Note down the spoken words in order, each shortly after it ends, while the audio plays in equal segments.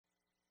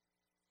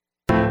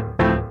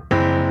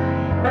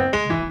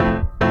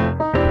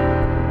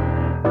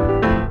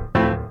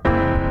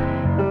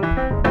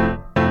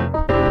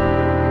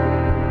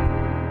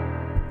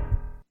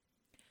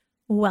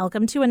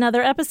Welcome to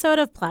another episode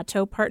of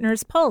Plateau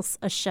Partners Pulse,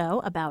 a show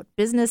about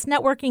business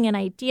networking and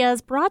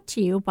ideas brought to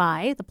you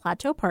by the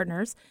Plateau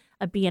Partners,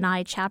 a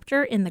B&I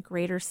chapter in the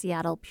greater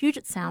Seattle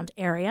Puget Sound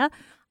area.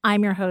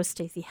 I'm your host,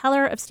 Stacey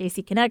Heller of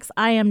Stacey Connects.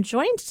 I am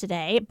joined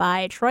today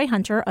by Troy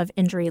Hunter of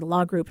Injury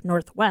Law Group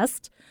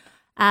Northwest.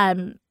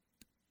 And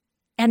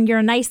you're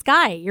a nice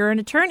guy. You're an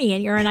attorney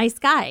and you're a nice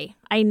guy.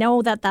 I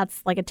know that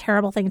that's like a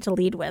terrible thing to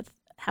lead with.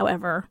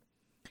 However,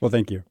 well,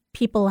 thank you.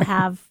 People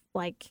have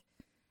like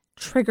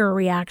trigger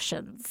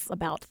reactions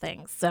about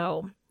things.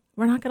 So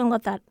we're not going to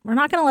let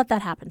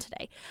that happen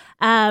today.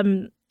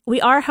 We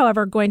are,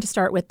 however, going to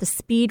start with the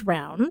speed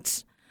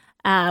round,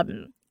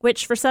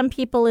 which for some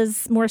people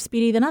is more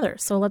speedy than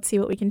others. So let's see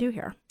what we can do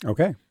here.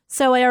 Okay.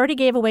 So I already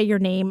gave away your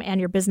name and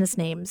your business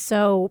name.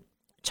 So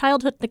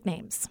childhood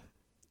nicknames.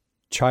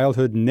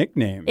 Childhood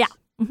nicknames? Yeah.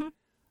 Mm-hmm.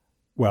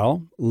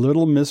 Well,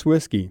 Little Miss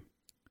Whiskey.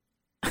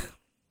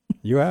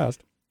 You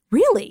asked.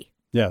 Really?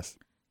 Yes.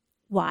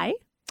 Why?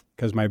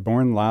 Because my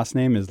born last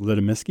name is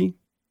Litimiski.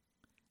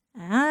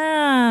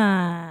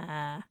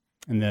 Ah.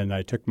 And then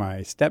I took my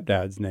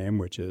stepdad's name,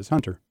 which is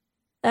Hunter.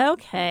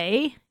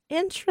 Okay.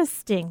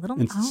 Interesting.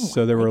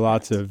 So there were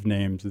lots of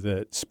names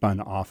that spun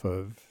off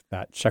of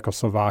that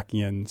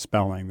Czechoslovakian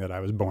spelling that I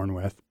was born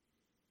with.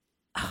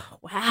 Oh,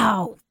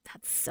 wow.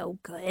 That's so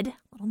good.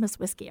 Little Miss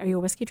Whiskey. Are you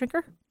a whiskey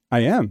drinker? I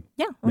am.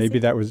 Yeah. Maybe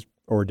that was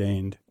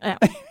ordained.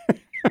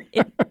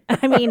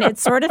 It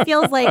sort of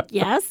feels like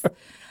yes.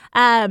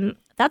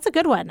 That's a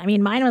good one. I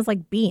mean, mine was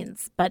like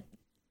beans, but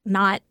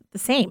not the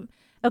same.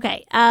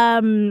 Okay.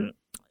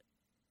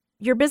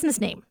 Your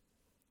business name.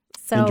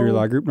 So Injury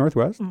Law Group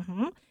Northwest.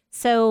 Mm-hmm.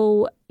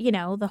 So,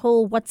 the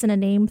whole what's in a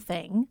name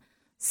thing.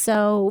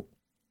 So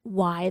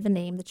why the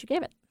name that you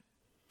gave it?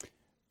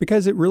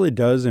 Because it really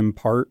does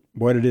impart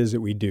what it is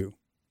that we do.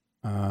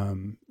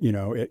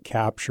 It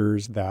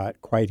captures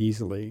that quite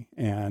easily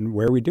and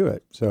where we do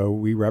it. So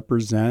we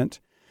represent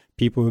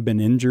people who've been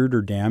injured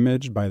or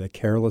damaged by the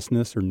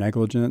carelessness or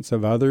negligence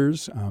of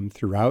others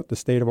throughout the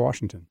state of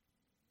Washington.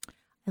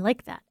 I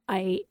like that.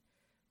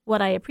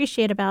 What I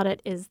appreciate about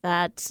it is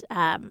that,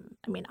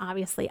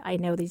 obviously I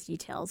know these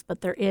details,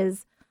 but there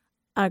is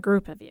a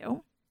group of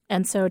you.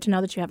 And so to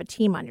know that you have a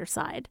team on your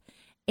side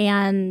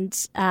and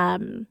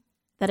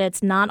that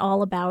it's not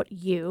all about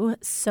you.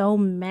 So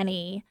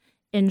many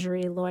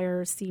injury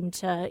lawyers seem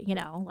to,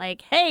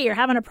 like, hey, you're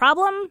having a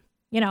problem?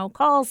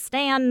 Call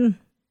Stan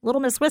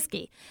Little Miss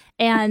Whiskey.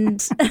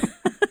 And,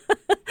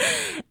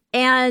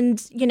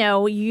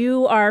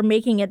 you are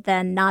making it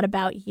then not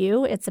about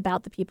you. It's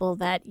about the people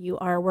that you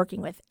are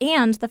working with.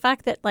 And the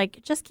fact that,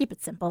 just keep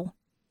it simple.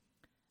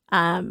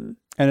 And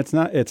it's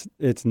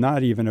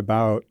not even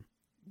about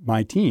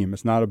my team.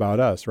 It's not about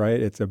us, right?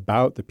 It's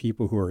about the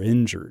people who are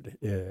injured.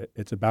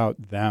 It's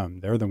about them.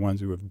 They're the ones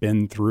who have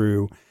been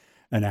through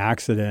an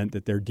accident,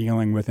 that they're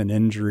dealing with an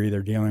injury.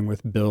 They're dealing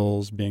with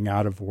bills, being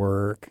out of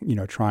work,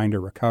 trying to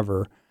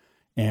recover.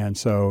 And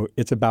so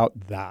it's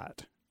about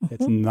that. Mm-hmm.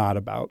 It's not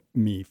about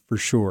me for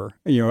sure.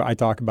 I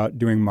talk about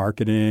doing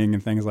marketing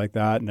and things like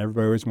that, and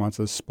everybody always wants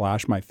to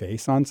splash my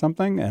face on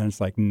something. And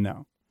it's like,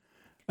 no,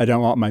 I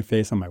don't want my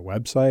face on my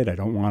website. I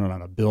don't want it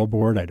on a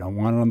billboard. I don't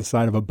want it on the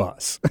side of a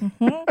bus.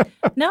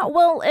 Mm-hmm. No,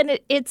 well, and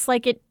it's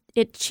like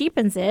it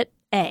cheapens it,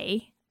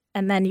 and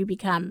then you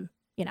become,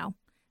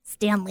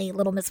 Stanley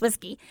Little Miss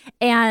Whiskey.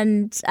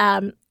 And,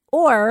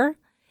 or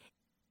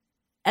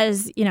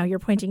as you're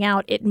pointing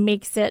out, it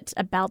makes it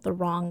about the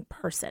wrong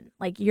person.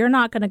 Like, you're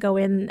not going to go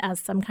in as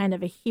some kind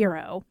of a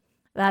hero.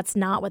 That's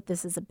not what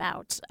this is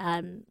about.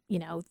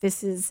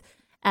 This is,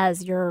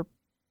 as your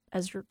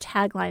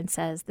tagline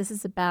says, this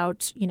is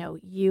about,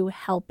 you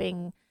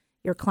helping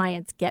your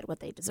clients get what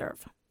they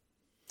deserve.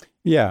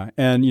 Yeah.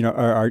 And,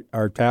 our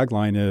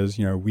tagline is,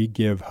 we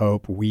give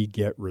hope, we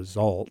get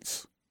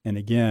results. And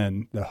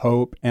again, the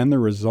hope and the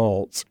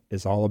results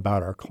is all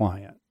about our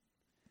client.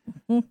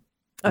 Mm-hmm.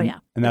 Oh, yeah.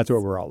 And that's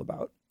what we're all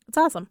about. It's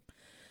awesome.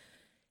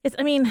 The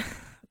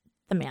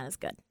man is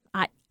good.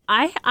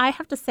 I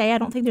have to say, I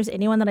don't think there's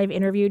anyone that I've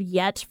interviewed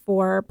yet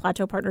for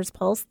Plateau Partners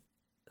Pulse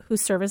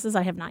whose services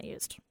I have not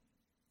used.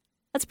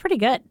 That's pretty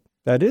good.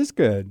 That is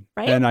good.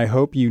 Right? And I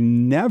hope you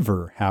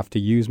never have to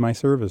use my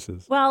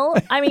services. Well,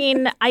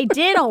 I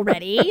did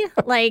already,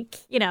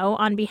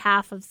 on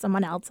behalf of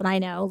someone else. And I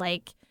know,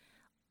 like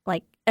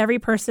every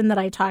person that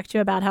I talk to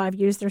about how I've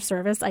used their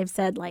service, I've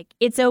said,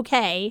 it's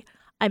okay.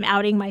 I'm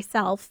outing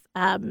myself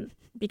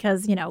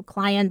because,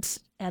 client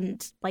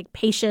and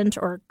patient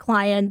or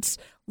client,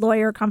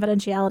 lawyer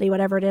confidentiality,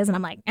 whatever it is. And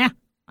I'm like,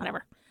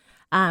 whatever.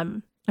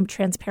 I'm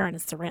transparent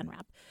as saran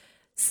wrap.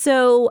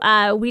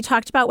 So we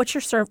talked about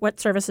what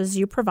services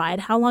you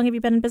provide. How long have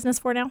you been in business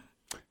for now?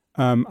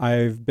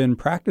 I've been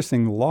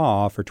practicing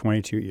law for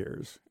 22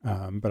 years,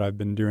 but I've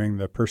been doing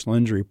the personal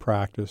injury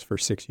practice for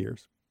 6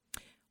 years.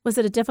 Was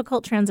it a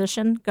difficult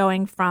transition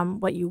going from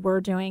what you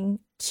were doing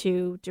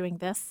to doing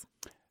this?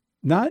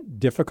 Not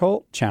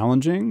difficult,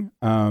 challenging.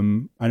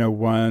 I know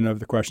one of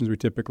the questions we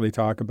typically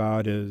talk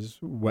about is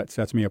what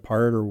sets me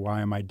apart or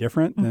why am I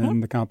different than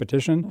the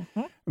competition?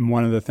 And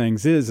one of the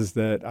things is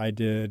that I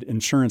did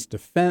insurance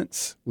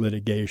defense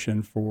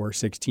litigation for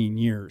 16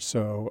 years.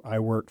 So I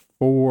worked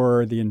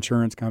for the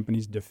insurance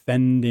companies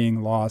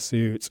defending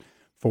lawsuits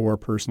for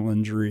personal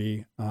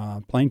injury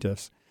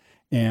plaintiffs.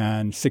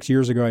 And 6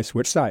 years ago, I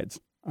switched sides.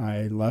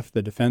 I left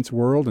the defense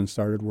world and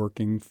started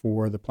working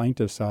for the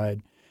plaintiff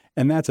side.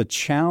 And that's a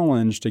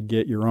challenge to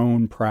get your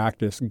own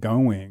practice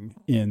going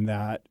in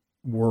that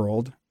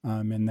world,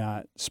 in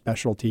that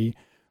specialty,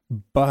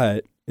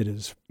 but it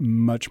is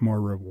much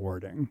more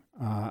rewarding.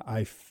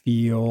 I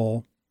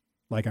feel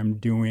like I'm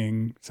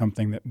doing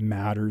something that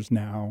matters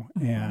now,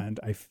 and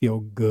I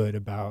feel good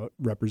about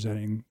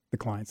representing the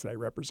clients that I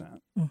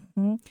represent.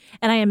 And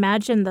I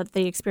imagine that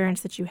the experience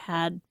that you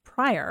had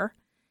prior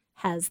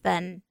has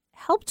then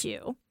helped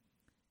you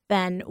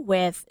then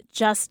with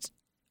just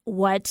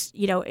what,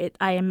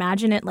 I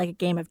imagine it like a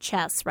game of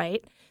chess,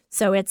 right?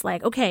 So it's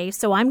like, okay,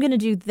 so I'm going to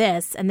do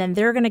this, and then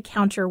they're going to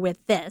counter with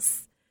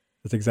this.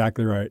 That's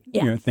exactly right.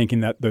 Yeah. Thinking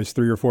that those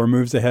 3 or 4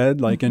 moves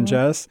ahead, like in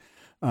chess,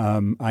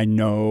 I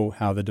know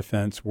how the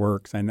defense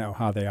works. I know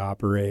how they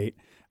operate.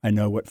 I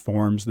know what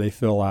forms they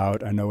fill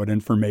out. I know what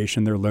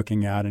information they're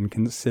looking at and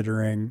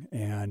considering,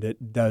 and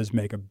it does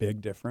make a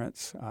big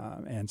difference.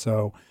 And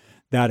so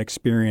that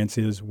experience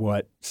is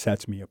what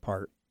sets me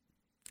apart.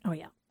 Oh,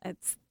 yeah.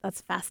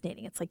 That's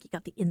fascinating. It's like you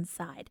got the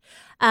inside.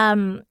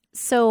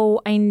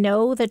 So I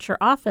know that your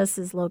office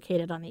is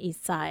located on the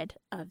east side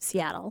of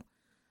Seattle.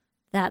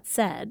 That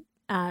said,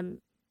 can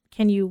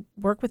you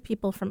work with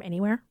people from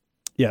anywhere?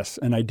 Yes,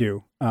 and I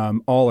do.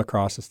 All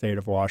across the state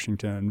of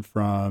Washington,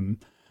 from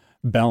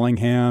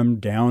Bellingham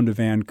down to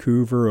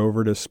Vancouver,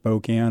 over to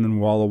Spokane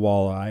and Walla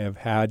Walla. I have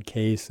had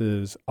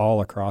cases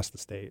all across the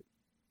state.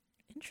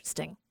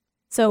 Interesting.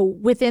 So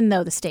within,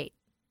 though, the state?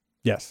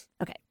 Yes.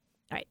 Okay.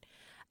 All right.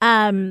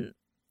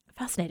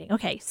 Fascinating.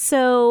 Okay.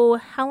 So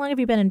how long have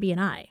you been in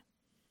B&I?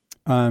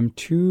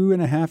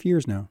 2.5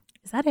 years now.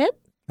 Is that it?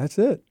 That's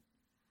it.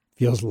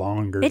 Feels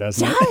longer,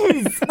 doesn't it?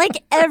 It does.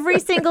 Like every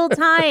single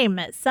time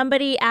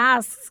somebody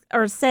asks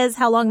or says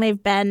how long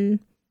they've been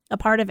a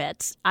part of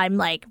it, I'm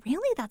like,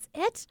 really? That's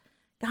it?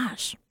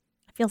 Gosh,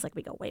 it feels like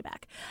we go way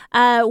back.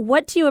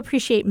 What do you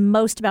appreciate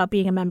most about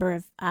being a member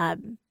of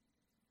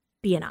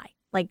B&I,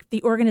 like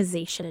the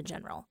organization in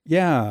general?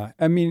 Yeah.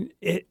 I mean,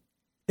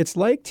 it's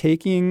like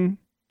taking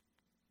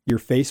your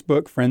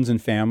Facebook friends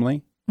and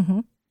family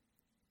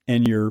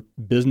and your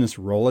business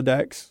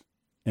Rolodex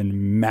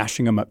and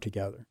mashing them up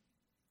together.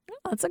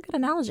 Oh, that's a good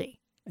analogy.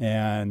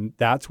 And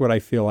that's what I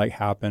feel like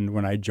happened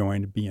when I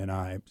joined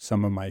B&I.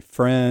 Some of my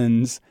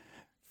friends,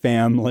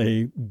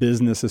 family,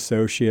 business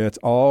associates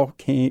all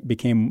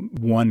became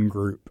one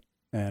group.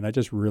 And I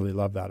just really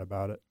love that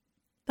about it.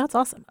 That's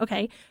awesome.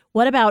 Okay.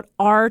 What about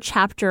our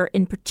chapter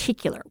in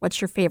particular?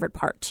 What's your favorite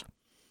part?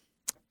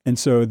 And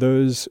so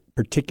those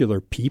particular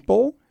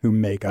people who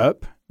make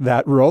up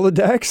that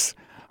Rolodex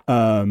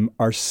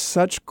are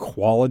such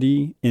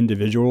quality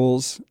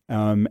individuals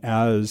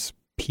as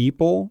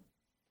people,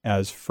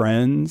 as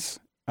friends,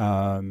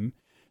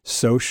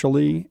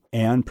 socially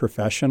and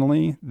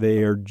professionally.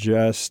 They are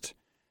just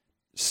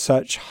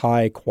such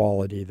high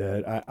quality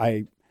that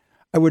I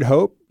would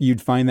hope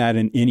you'd find that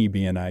in any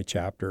B&I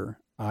chapter.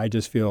 I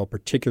just feel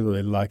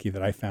particularly lucky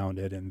that I found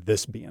it in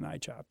this B&I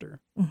chapter.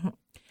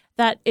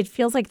 That it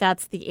feels like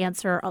that's the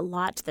answer a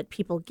lot that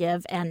people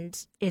give,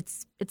 and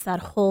it's that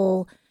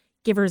whole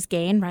giver's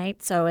gain,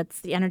 right? So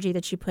it's the energy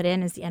that you put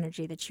in is the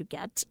energy that you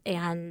get,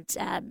 and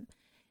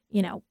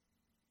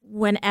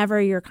whenever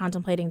you're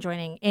contemplating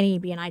joining any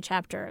B&I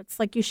chapter, it's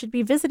like you should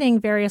be visiting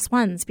various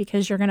ones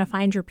because you're going to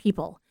find your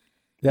people.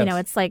 Yes.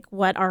 It's like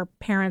what our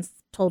parents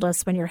told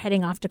us when you're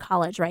heading off to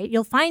college, right?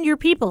 You'll find your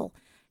people,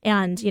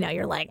 and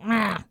you're like,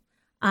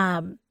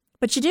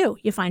 but you do.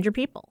 You find your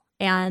people,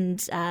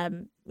 and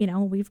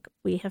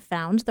we have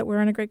found that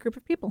we're in a great group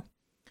of people.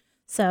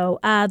 So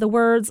the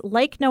words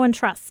like, know, and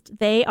trust,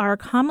 they are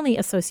commonly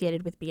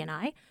associated with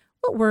B&I.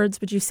 What words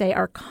would you say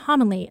are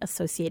commonly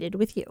associated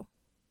with you?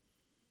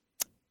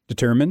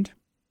 Determined,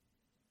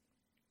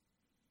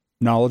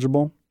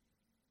 knowledgeable,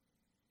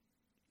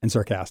 and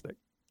sarcastic.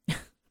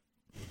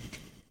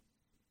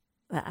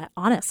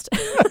 Honest.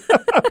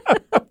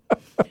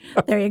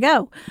 There you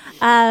go.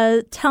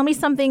 Tell me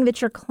something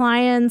that your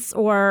clients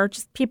or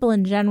just people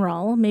in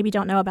general maybe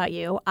don't know about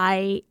you.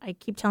 I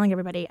keep telling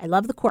everybody, I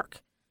love the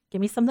quirk. Give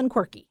me something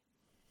quirky.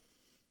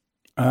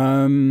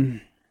 I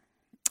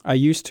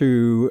used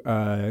to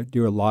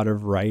do a lot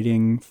of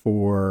writing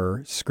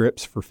for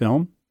scripts for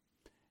film,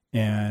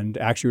 and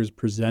actually was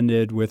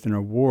presented with an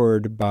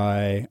award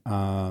by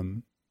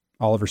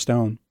Oliver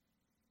Stone,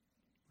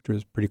 which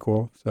was pretty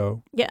cool.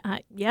 So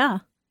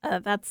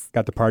that's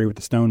got to party with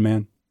the Stone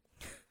Man.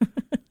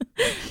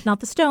 Not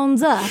the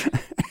Stones,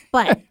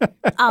 but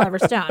Oliver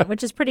Stone,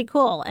 which is pretty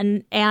cool.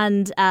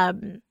 And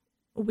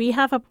we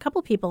have a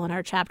couple people in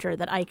our chapter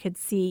that I could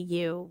see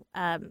you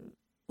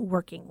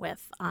working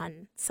with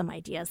on some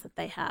ideas that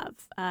they have.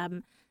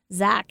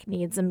 Zach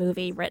needs a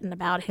movie written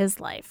about his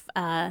life.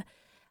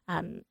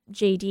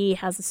 JD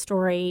has a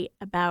story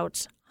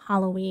about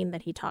Halloween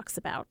that he talks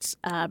about.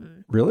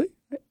 Really?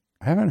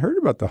 I haven't heard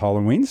about the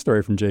Halloween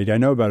story from JD. I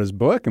know about his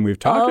book, and we've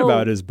talked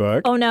about his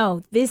book. Oh,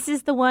 no. This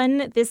is the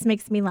one. This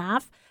makes me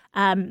laugh.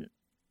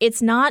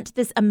 It's not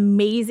this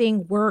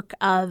amazing work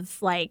of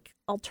like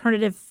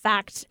alternative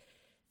fact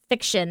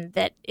fiction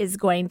that is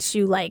going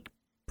to like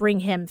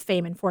bring him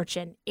fame and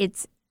fortune.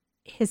 It's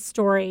his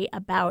story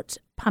about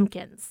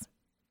pumpkins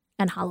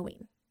and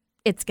Halloween.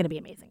 It's going to be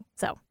amazing.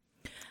 So,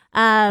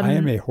 I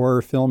am a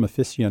horror film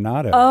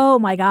aficionado. oh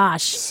my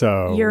gosh.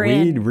 So You're we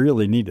in.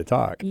 really need to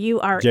talk. You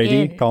are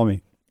JD, in. call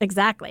me.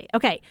 Exactly.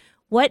 Okay.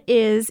 What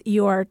is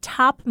your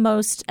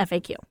topmost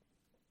FAQ?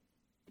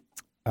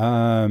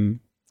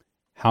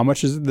 How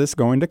much is this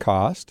going to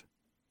cost?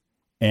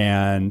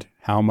 And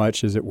how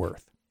much is it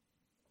worth?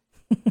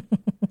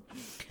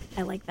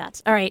 I like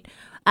that. All right.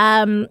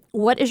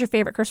 What is your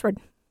favorite curse word?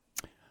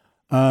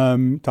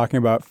 Talking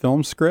about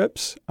film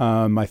scripts,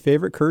 my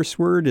favorite curse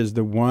word is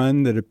the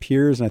one that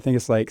appears, and I think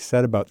it's like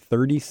said about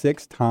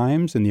 36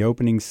 times in the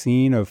opening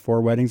scene of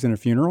Four Weddings and a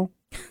Funeral.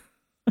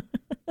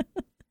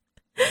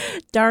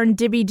 Darn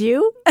dibby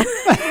do.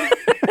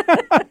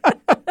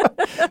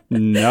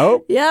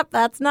 Nope. Yep,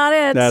 that's not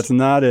it. That's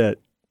not it.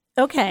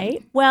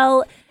 Okay.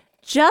 Well,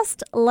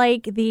 just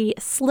like the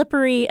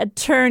slippery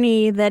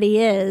attorney that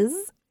he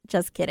is,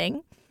 just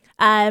kidding.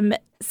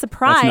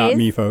 Surprise. That's not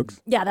me,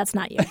 folks. Yeah, that's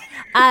not you.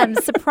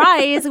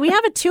 Surprise, we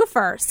have a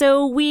twofer.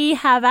 So we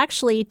have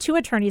actually two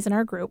attorneys in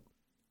our group.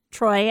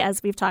 Troy,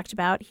 as we've talked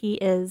about, he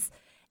is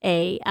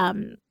a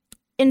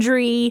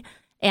injury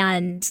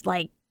and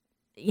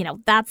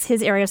that's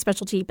his area of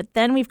specialty. But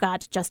then we've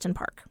got Justin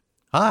Park.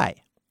 Hi.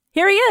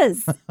 Here he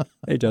is.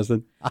 Hey,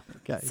 Justin.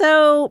 Okay.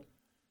 So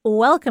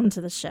welcome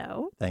to the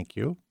show. Thank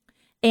you.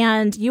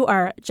 And you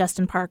are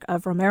Justin Park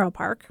of Romero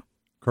Park.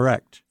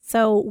 Correct.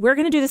 So we're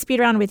going to do the speed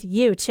round with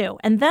you, too.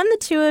 And then the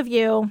two of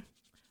you,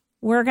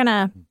 we're going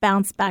to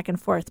bounce back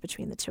and forth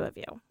between the two of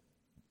you.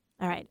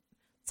 All right.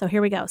 So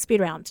here we go.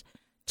 Speed round.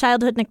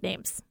 Childhood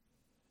nicknames.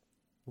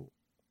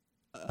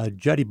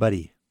 Juddy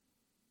Buddy.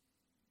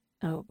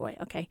 Oh, boy.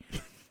 Okay.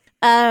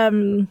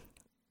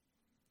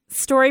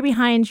 Story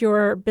behind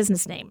your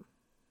business name.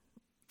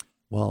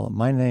 Well,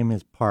 my name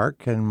is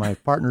Park, and my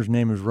partner's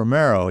name is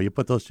Romero. You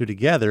put those two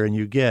together, and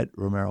you get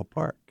Romero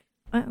Park.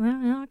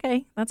 Well,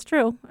 okay. That's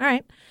true. All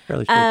right.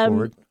 Fairly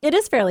straightforward. It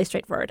is fairly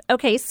straightforward.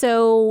 Okay.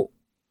 So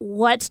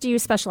what do you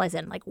specialize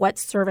in? Like what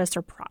service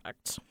or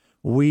product?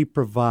 We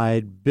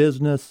provide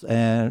business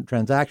and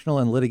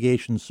transactional and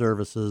litigation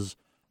services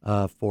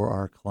for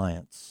our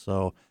clients.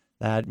 So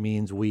that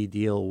means we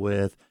deal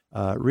with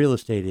real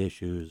estate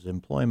issues,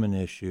 employment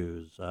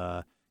issues,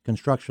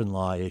 construction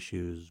law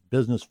issues,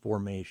 business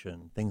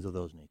formation, things of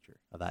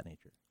that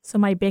nature. So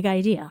my big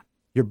idea.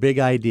 Your big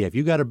idea. If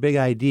you got a big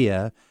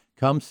idea,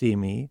 come see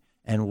me,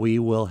 and we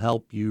will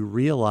help you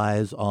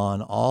realize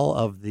on all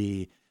of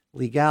the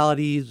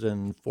legalities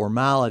and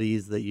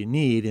formalities that you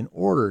need in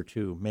order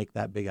to make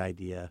that big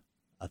idea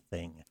a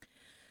thing.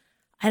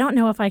 I don't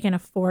know if I can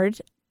afford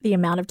the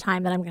amount of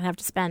time that I'm going to have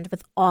to spend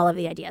with all of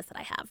the ideas that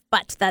I have,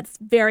 but that's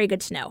very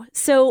good to know.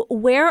 So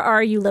where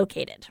are you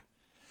located?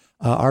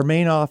 Our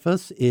main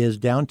office is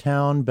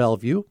downtown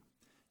Bellevue.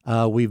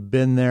 We've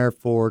been there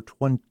for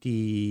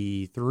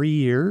 23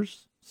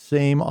 years,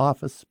 same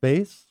office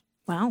space.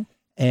 Wow.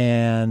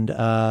 And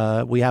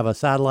we have a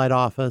satellite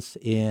office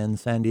in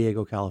San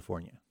Diego,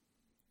 California.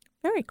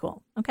 Very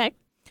cool. Okay.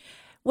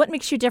 What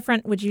makes you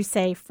different, would you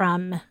say,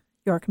 from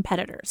your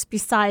competitors,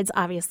 besides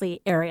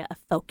obviously area of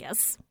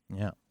focus?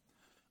 Yeah.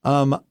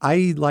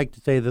 I like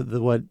to say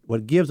that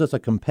what gives us a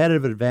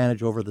competitive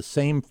advantage over the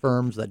same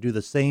firms that do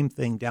the same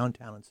thing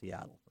downtown in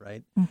Seattle,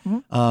 right,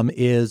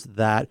 is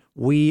that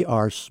we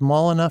are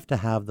small enough to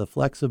have the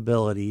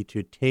flexibility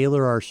to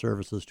tailor our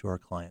services to our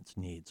clients'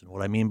 needs. And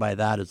what I mean by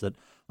that is that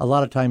a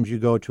lot of times you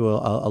go to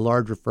a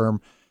larger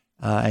firm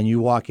and you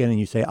walk in and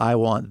you say, I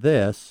want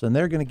this, and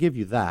they're going to give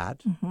you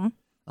that,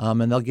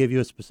 and they'll give you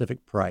a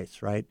specific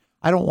price, right?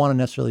 I don't want to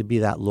necessarily be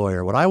that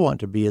lawyer. What I want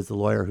to be is the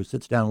lawyer who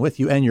sits down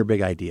with you and your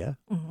big idea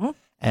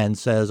and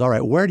says, all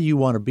right, where do you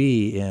want to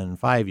be in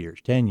 5 years,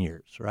 10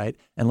 years, right?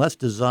 And let's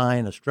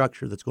design a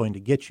structure that's going to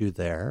get you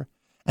there.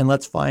 And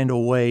let's find a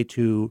way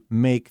to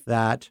make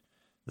that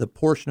the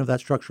portion of that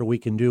structure we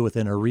can do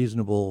within a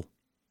reasonable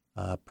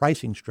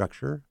pricing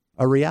structure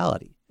a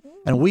reality.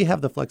 And we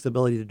have the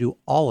flexibility to do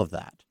all of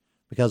that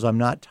because I'm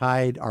not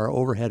tied. Our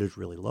overhead is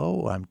really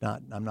low. I'm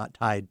not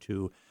tied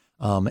to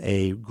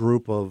a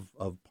group of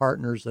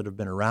partners that have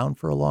been around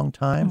for a long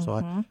time. So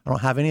I don't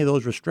have any of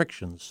those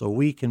restrictions. So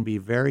we can be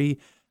very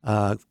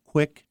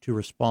quick to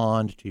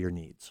respond to your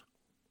needs.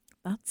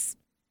 That's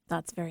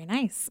very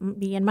nice.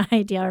 Me and my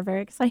idea are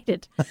very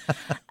excited.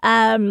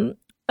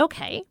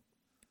 Okay.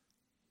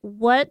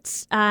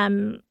 What,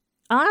 I'll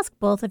ask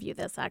both of you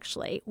this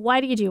actually. Why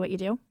do you do what you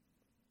do?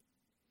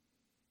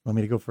 Want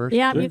me to go first?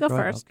 Yeah, you go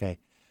first. Okay.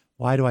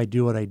 Why do I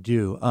do what I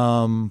do?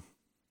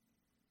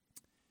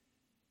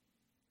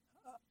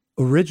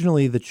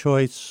 Originally, the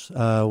choice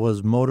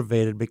was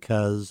motivated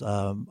because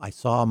I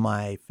saw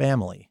my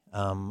family.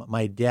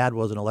 My dad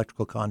was an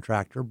electrical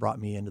contractor, brought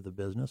me into the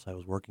business. I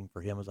was working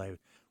for him as I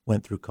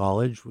went through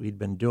college. He'd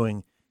been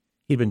doing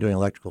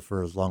electrical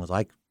for as long as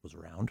I was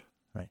around,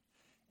 right?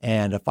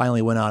 And I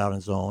finally went out on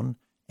his own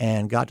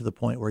and got to the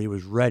point where he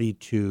was ready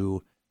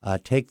to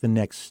take the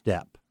next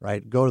step,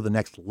 right? Go to the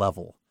next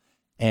level.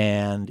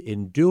 And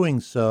in doing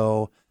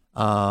so,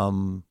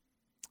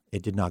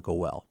 it did not go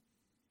well.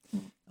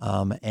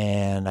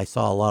 And I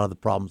saw a lot of the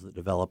problems that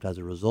developed as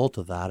a result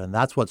of that. And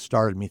that's what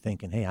started me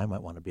thinking, hey, I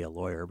might want to be a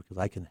lawyer because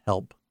I can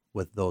help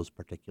with those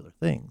particular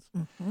things.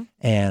 Mm-hmm.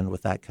 And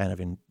with that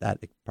that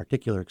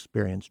particular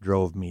experience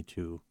drove me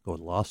to go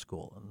to law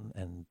school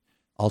and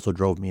also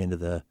drove me into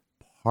the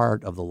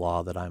part of the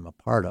law that I'm a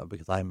part of,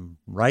 because I'm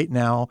right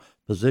now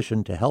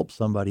positioned to help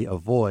somebody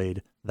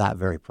avoid that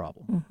very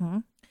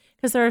problem.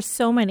 Because there are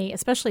so many,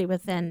 especially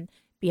within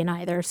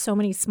BNI, there are so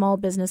many small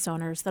business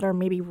owners that are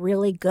maybe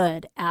really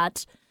good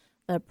at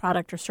the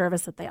product or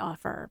service that they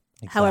offer.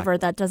 Exactly. However,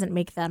 that doesn't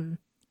make them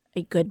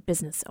a good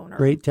business owner.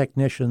 Great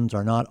technicians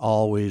are not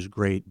always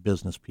great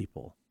business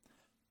people.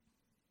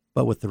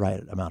 But with the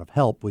right amount of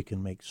help, we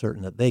can make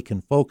certain that they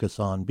can focus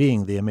on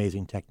being the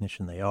amazing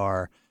technician they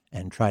are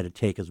and try to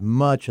take as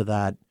much of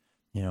that,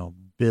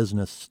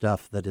 business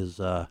stuff that is,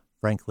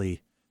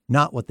 frankly,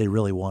 not what they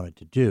really wanted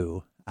to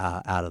do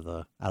out of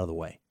the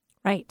way.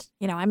 Right.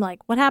 I'm like,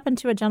 what happened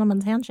to a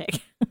gentleman's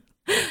handshake?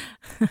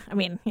 I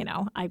mean,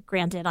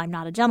 granted, I'm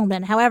not a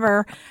gentleman.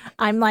 However,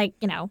 I'm like,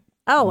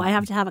 I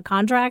have to have a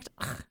contract.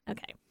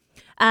 Okay.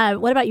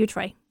 What about you,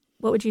 Troy?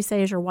 What would you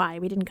say is your why?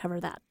 We didn't cover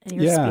that in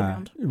your speed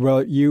round.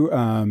 Well, you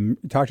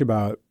talked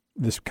about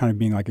this kind of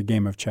being like a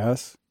game of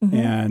chess. Mm-hmm.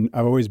 And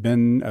I've always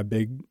been a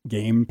big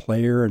game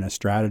player and a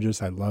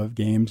strategist. I love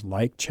games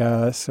like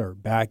chess or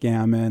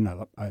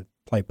backgammon. I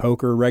play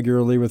poker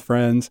regularly with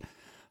friends.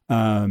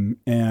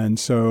 And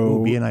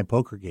so BNI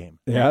poker game.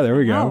 Yeah, there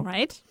we go. Oh,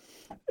 right.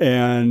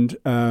 And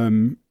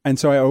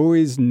so I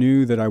always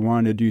knew that I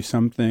wanted to do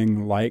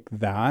something like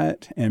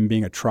that. And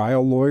being a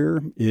trial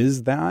lawyer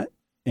is that.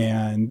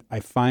 And I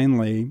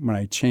finally, when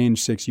I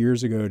changed 6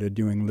 years ago to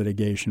doing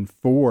litigation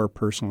for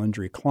personal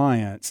injury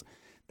clients,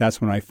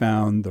 that's when I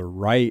found the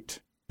right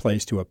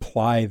place to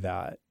apply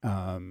that.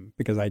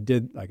 Because I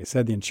did, like I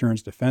said, the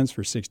insurance defense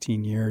for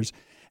 16 years.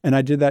 And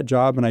I did that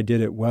job and I did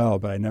it well,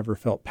 but I never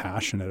felt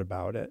passionate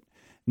about it.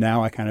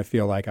 Now I kind of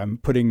feel like I'm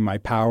putting my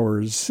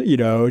powers,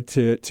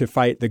 to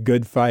fight the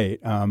good fight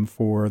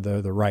for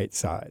the right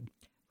side.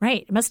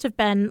 Right. It must have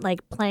been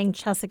like playing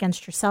chess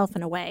against yourself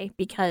in a way,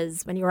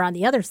 because when you were on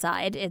the other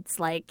side, it's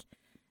like,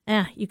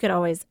 you could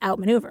always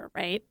outmaneuver,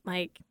 right?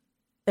 Like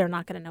they're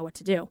not going to know what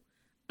to do.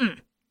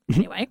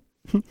 Anyway,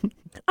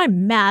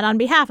 I'm mad on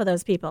behalf of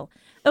those people.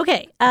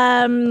 Okay.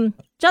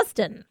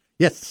 Justin.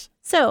 Yes.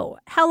 So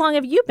how long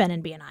have you been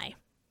in BNI? I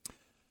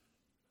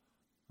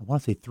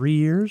want to say 3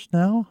 years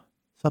now,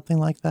 something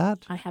like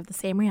that. I have the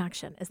same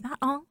reaction. Is that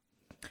all?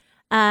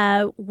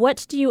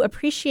 What do you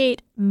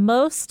appreciate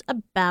most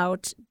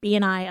about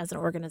BNI as an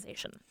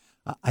organization?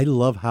 I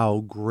love how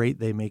great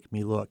they make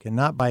me look, and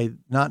not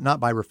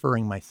by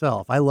referring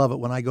myself. I love it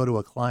when I go to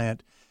a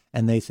client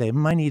and they say,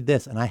 I need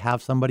this, and I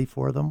have somebody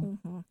for them.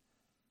 Mm-hmm.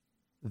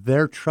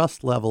 Their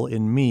trust level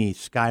in me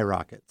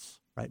skyrockets,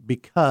 right,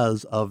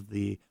 because of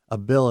the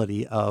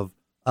ability of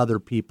other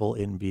people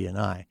in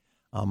BNI.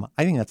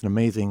 I think that's an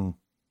amazing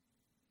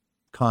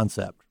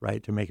concept,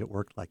 right, to make it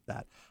work like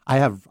that.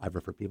 I've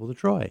referred people to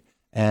Troy.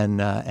 And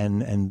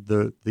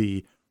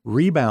the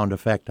rebound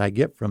effect I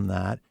get from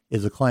that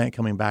is a client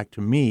coming back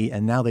to me,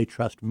 and now they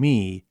trust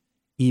me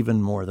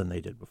even more than they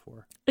did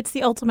before. It's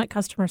the ultimate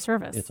customer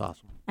service. It's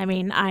awesome. I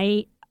mean,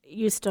 I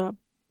used to,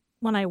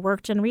 when I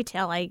worked in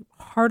retail, I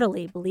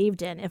heartily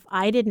believed in if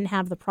I didn't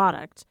have the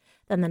product,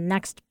 then the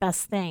next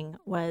best thing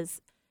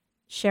was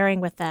sharing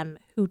with them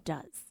who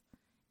does.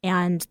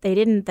 And they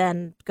didn't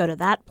then go to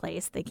that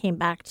place. They came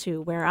back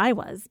to where I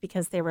was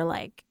because they were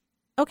like,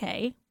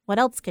 okay, what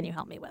else can you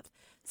help me with?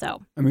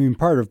 So, I mean,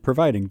 part of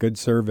providing good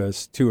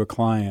service to a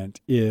client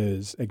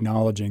is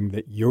acknowledging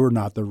that you're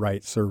not the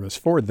right service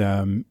for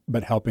them,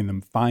 but helping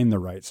them find the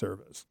right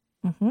service.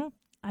 Mm-hmm.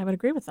 I would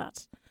agree with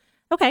that.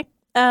 Okay,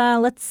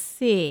 let's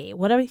see.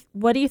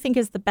 What do you think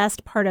is the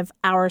best part of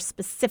our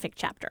specific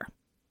chapter?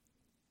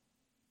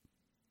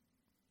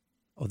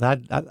 Oh,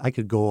 that I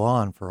could go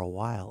on for a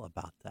while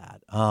about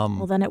that.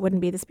 Well, then it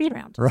wouldn't be the speed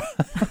round.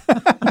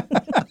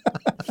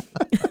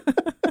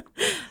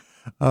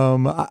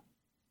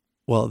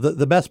 Well,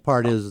 the best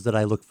part is that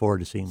I look forward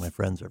to seeing my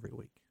friends every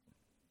week.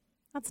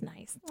 That's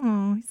nice.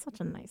 Oh, he's such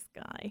a nice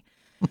guy.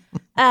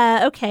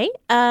 Okay.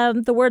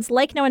 The words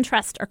like, know, and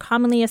trust are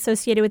commonly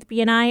associated with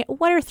BNI.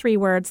 What are 3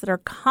 words that are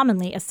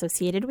commonly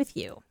associated with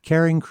you?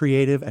 Caring,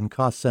 creative, and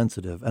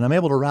cost-sensitive. And I'm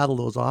able to rattle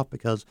those off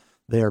because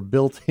they are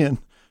built in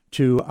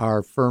to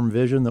our firm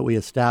vision that we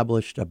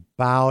established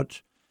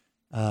about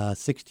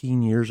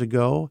 16 years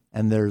ago.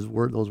 And those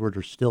words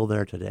are still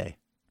there today.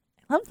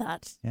 I love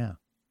that. Yeah.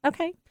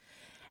 Okay.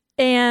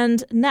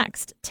 And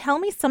next, tell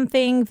me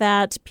something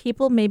that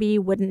people maybe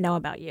wouldn't know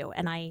about you.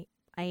 And I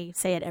I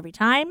say it every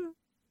time.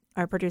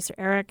 Our producer,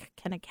 Eric,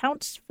 can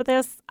account for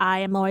this. I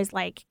am always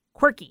like,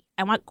 quirky.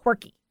 I want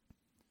quirky.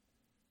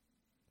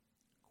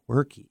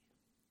 Quirky.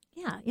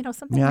 Yeah,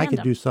 something I random.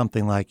 could do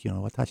something like,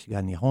 watashi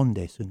ga nihon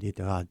de sundite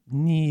ga 2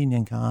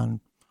 nenkan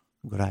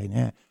gurai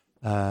ne.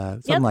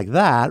 Something like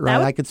that,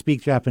 right? I could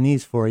speak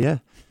Japanese for you.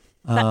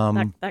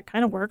 That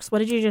kind of works. What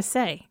did you just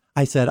say?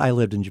 I said I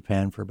lived in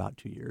Japan for about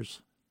 2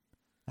 years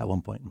at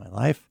one point in my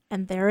life.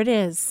 And there it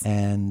is.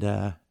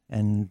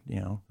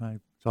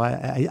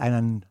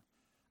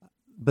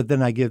 But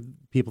then I give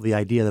people the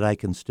idea that I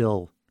can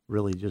still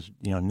really just,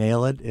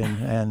 nail it.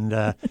 And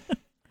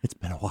it's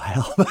been a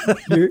while, but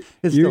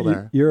it's still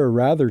there. You're a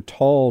rather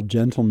tall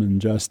gentleman,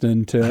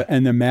 Justin,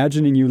 and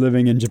imagining you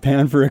living in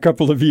Japan for a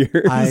couple of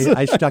years.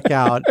 I stuck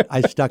out.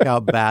 I stuck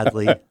out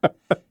badly.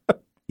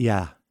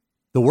 Yeah.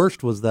 The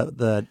worst was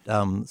that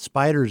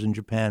spiders in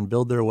Japan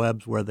build their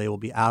webs where they will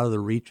be out of the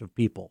reach of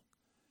people.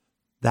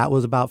 That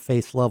was about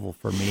face level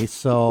for me.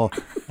 So,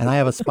 and I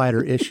have a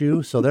spider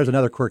issue. So there's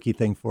another quirky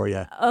thing for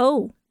you.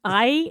 Oh,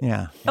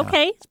 Yeah.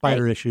 Okay.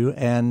 Spider issue.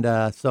 And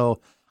so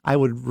I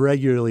would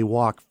regularly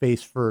walk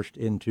face first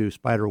into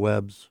spider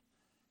webs.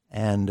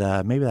 And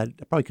maybe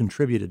that probably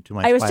contributed to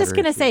my I was spider just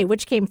going to issue. say,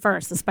 which came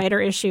first, the spider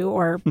issue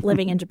or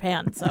living in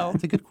Japan? So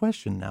That's a good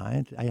question now.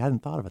 I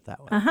hadn't thought of it that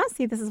way.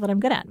 See, this is what I'm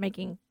good at,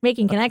 making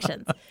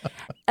connections.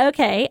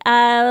 Okay.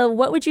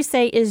 What would you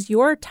say is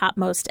your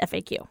topmost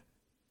FAQ?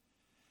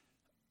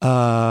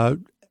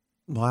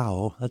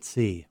 Wow. Let's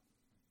see.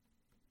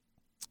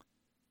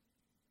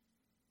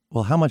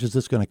 Well, how much is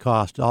this going to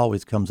cost?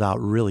 Always comes out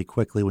really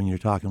quickly when you're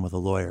talking with a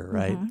lawyer,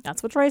 right? Mm-hmm.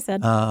 That's what Troy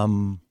said.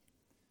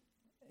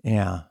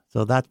 Yeah.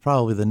 So that's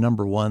probably the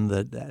number one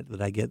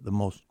that I get the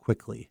most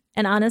quickly.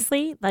 And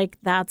honestly,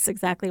 that's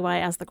exactly why I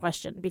asked the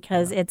question,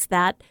 because it's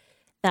that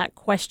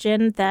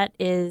question that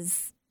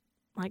is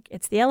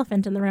it's the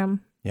elephant in the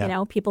room.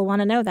 Yeah. People want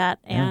to know that.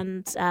 Yeah.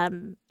 And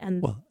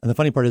Well, and the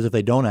funny part is if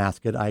they don't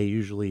ask it, I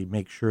usually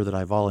make sure that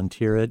I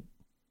volunteer it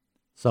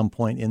some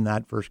point in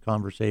that first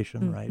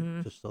conversation, right?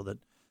 Just so that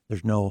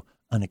there's no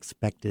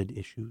unexpected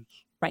issues.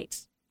 Right.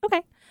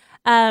 Okay.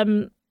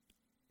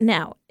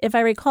 Now, if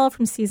I recall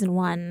from season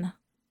 1,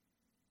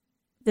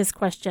 this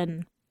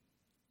question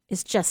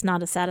is just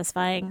not as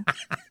satisfying.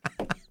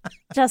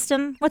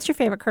 Justin, what's your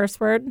favorite curse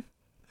word?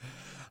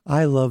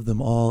 I love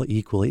them all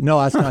equally. No,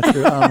 that's not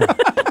true.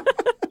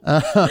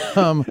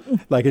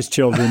 Like his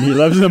children, he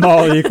loves them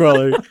all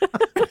equally.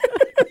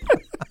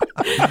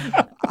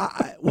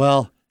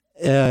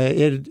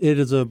 It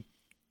is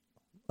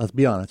let's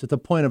be honest, it's a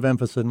point of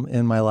emphasis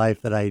in my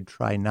life that I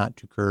try not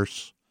to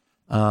curse.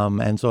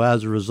 And so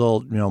as a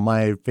result,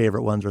 my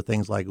favorite ones are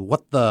things like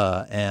what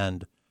the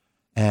and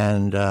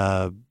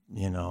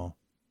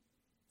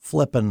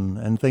flipping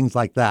and things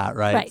like that,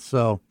 right?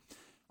 So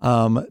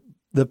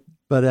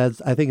but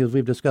as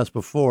we've discussed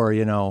before,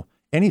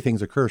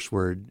 anything's a curse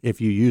word if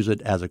you use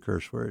it as a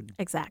curse word.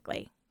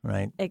 Exactly.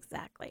 Right.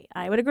 Exactly.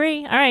 I would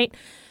agree. All right.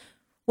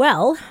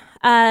 Well,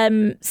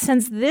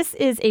 since this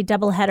is a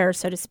doubleheader,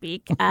 so to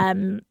speak,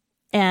 and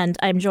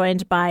I'm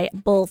joined by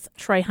both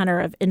Troy Hunter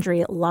of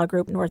Injury Law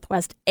Group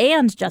Northwest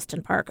and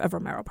Justin Park of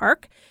Romero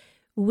Park,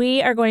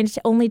 we are going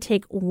to only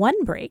take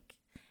one break.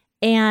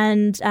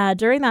 And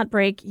during that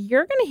break,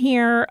 you're going to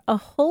hear a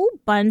whole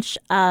bunch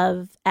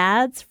of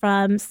ads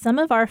from some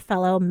of our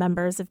fellow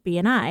members of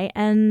BNI.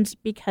 And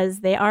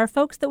because they are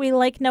folks that we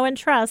like, know, and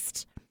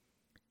trust,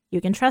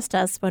 you can trust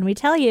us when we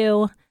tell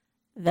you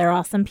they're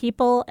awesome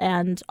people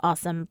and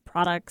awesome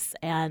products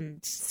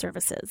and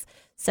services.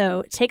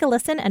 So take a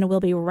listen, and we'll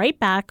be right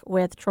back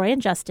with Troy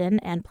and Justin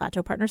and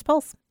Plateau Partners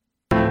Pulse.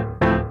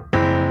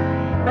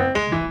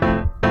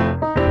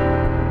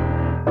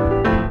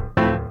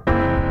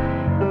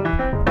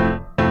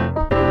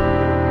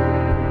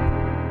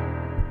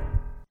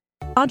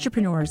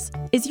 Entrepreneurs,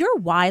 is your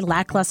why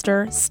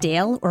lackluster,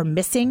 stale, or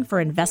missing for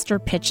investor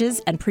pitches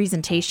and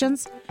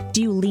presentations?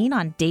 Do you lean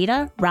on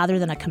data rather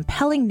than a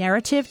compelling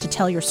narrative to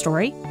tell your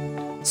story?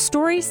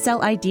 Stories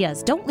sell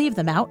ideas, don't leave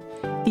them out.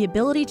 The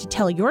ability to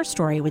tell your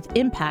story with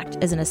impact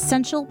is an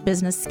essential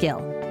business skill.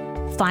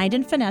 Find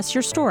and finesse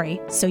your story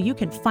so you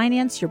can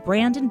finance your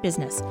brand and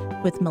business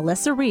with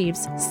Melissa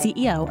Reeves,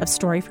 CEO of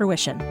Story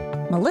Fruition.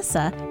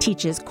 Melissa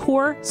teaches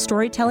core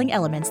storytelling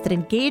elements that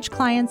engage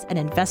clients and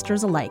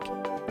investors alike.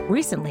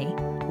 Recently,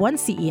 one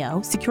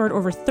CEO secured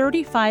over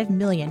 $35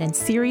 million in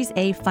Series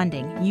A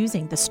funding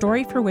using the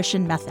Story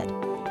Fruition method.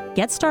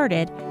 Get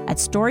started at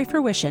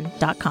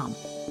storyfruition.com.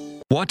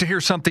 Want to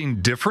hear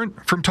something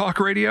different from talk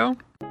radio?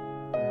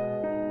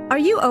 Are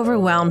you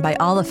overwhelmed by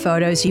all the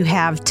photos you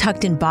have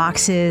tucked in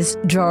boxes,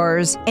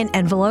 drawers, and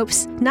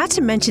envelopes? Not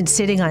to mention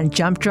sitting on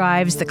jump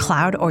drives, the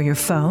cloud, or your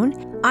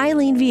phone?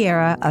 Eileen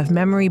Vieira of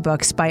Memory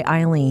Books by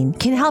Eileen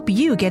can help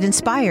you get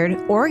inspired,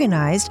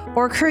 organized,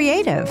 or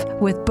creative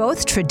with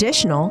both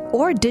traditional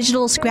or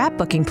digital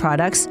scrapbooking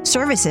products,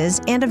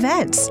 services, and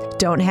events.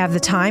 Don't have the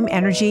time,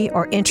 energy,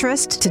 or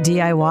interest to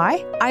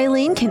DIY?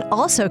 Eileen can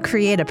also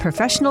create a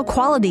professional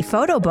quality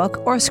photo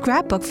book or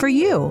scrapbook for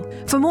you.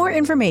 For more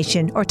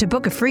information or to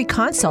book a free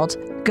consult,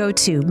 Go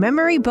to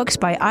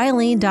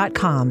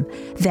memorybooksbyeileen.com.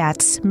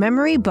 That's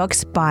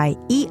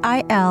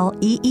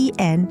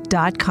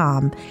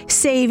memorybooksbyeileen.com.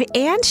 Save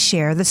and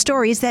share the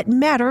stories that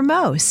matter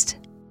most.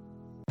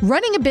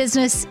 Running a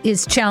business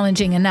is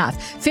challenging enough.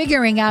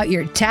 Figuring out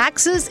your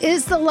taxes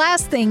is the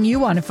last thing you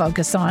want to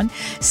focus on.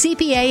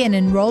 CPA and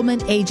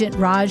enrollment agent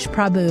Raj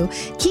Prabhu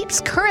keeps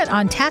current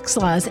on tax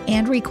laws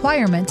and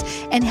requirements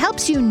and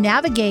helps you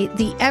navigate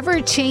the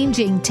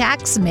ever-changing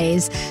tax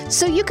maze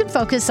so you can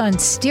focus on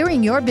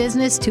steering your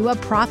business to a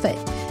profit.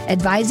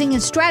 Advising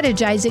and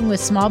strategizing with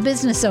small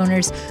business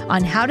owners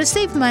on how to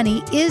save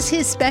money is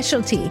his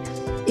specialty.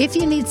 If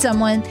you need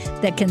someone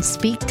that can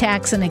speak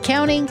tax and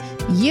accounting,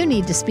 you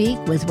need to speak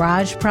with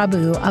Raj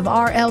Prabhu of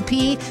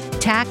RLP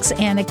Tax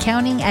and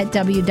Accounting at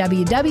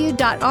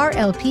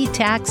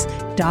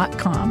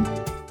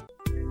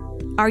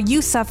www.rlptax.com. Are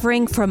you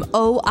suffering from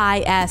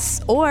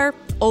OIS or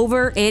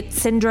over it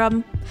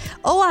syndrome?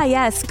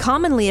 OIS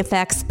commonly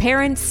affects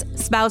parents,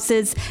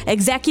 spouses,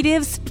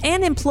 executives,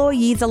 and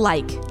employees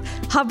alike.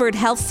 Hubbard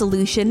Health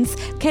Solutions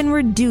can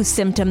reduce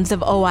symptoms of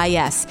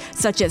OIS,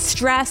 such as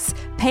stress,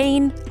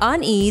 pain,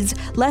 unease,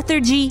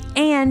 lethargy,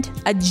 and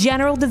a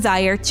general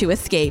desire to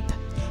escape.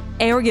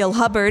 Ariel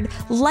Hubbard,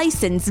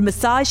 licensed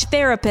massage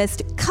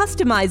therapist,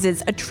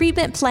 customizes a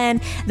treatment plan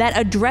that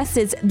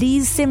addresses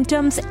these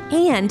symptoms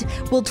and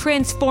will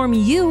transform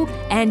you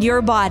and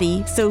your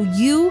body so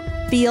you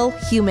feel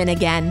human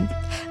again.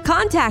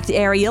 Contact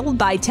Ariel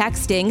by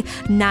texting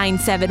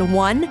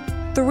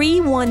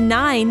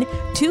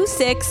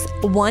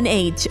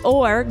 971-319-2618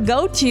 or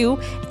go to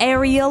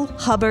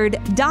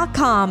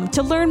arielhubbard.com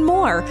to learn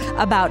more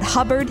about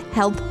Hubbard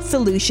Health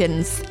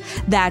Solutions.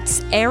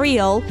 That's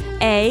Ariel,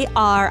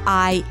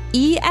 ARIEL,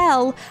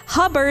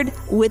 Hubbard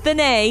with an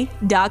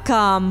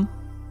A.com.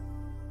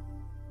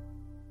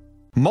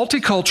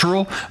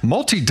 Multicultural,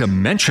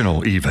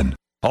 multidimensional even.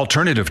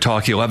 Alternative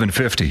Talk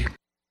 1150.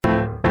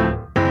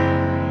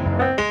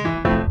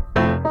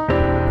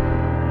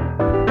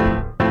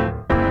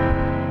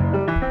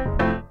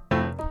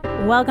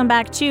 Welcome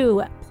back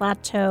to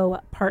Plateau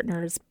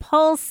Partners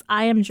Pulse.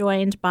 I am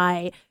joined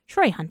by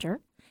Troy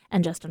Hunter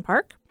and Justin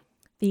Park,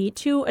 the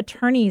two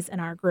attorneys in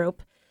our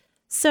group.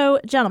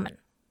 So, gentlemen,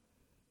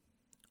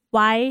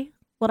 why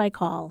would I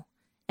call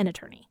an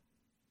attorney?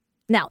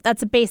 Now,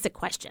 that's a basic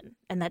question,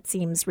 and that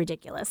seems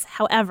ridiculous.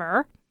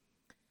 However,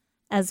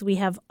 as we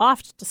have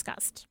oft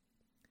discussed,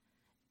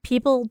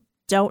 people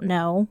don't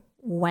know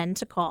when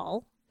to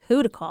call,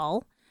 who to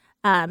call,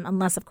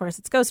 unless, of course,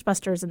 it's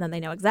Ghostbusters, and then they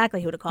know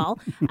exactly who to call.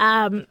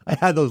 I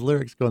had those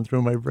lyrics going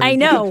through my brain. I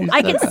know.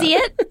 I could see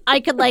it. I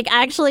could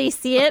actually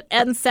see it.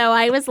 And so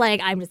I was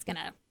like, I'm going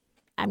to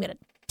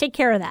take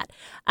care of that.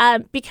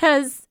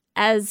 Because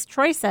as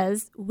Troy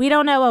says, we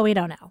don't know what we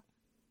don't know.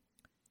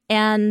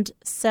 And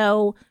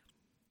so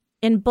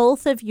in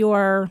both of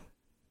your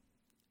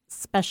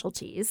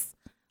specialties,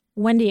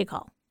 when do you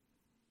call?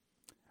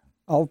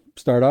 I'll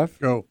start off.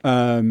 Go.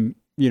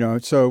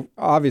 So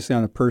obviously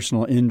on a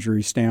personal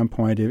injury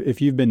standpoint,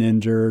 if you've been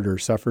injured or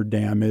suffered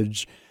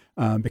damage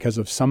because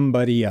of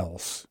somebody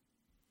else,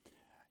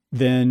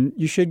 then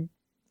you should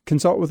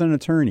consult with an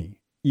attorney.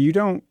 You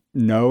don't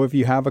know if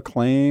you have a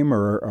claim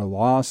or a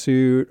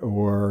lawsuit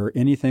or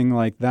anything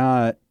like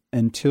that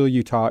until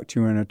you talk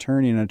to an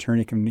attorney. An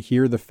attorney can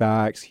hear the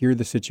facts, hear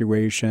the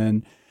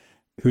situation,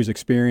 who's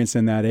experienced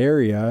in that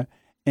area,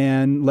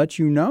 and let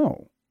you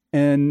know.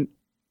 And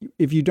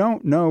if you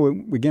don't know,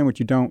 again, what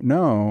you don't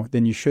know,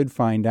 then you should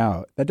find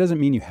out. That doesn't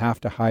mean you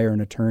have to hire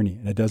an attorney,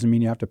 and it doesn't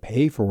mean you have to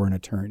pay for an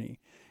attorney.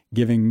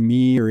 Giving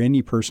me or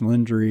any personal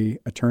injury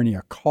attorney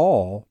a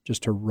call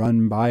just to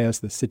run by us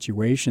the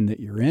situation that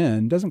you're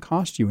in doesn't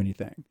cost you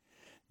anything.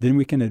 Then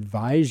we can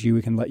advise you,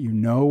 we can let you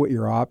know what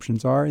your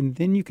options are, and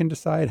then you can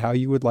decide how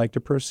you would like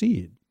to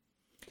proceed.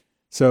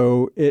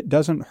 So it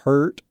doesn't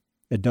hurt,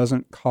 it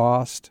doesn't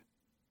cost,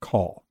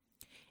 call.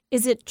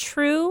 Is it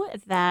true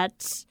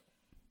that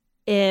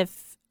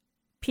if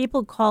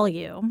people call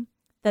you,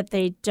 that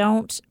they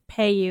don't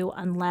pay you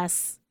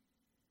unless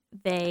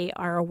they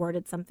are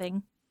awarded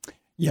something?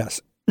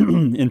 Yes.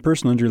 In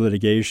personal injury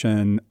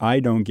litigation, I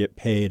don't get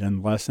paid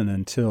unless and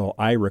until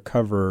I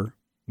recover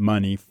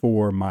money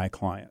for my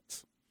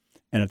clients.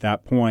 And at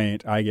that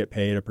point, I get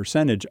paid a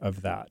percentage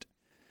of that.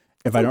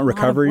 If I don't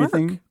recover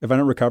anything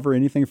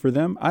for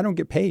them, I don't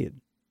get paid.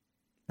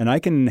 And I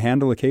can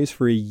handle a case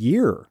for a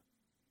year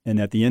and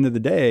at the end of the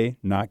day,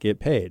 not get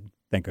paid.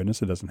 Thank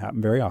goodness it doesn't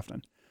happen very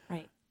often.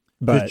 Right.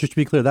 But just to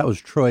be clear, that was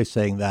Troy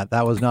saying that.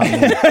 That was not me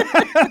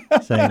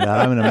saying that.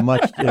 I'm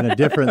in a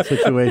different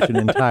situation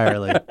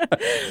entirely.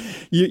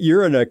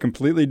 You're in a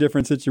completely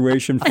different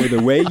situation for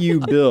the way you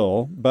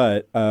bill,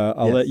 but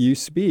I'll let you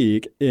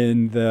speak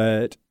in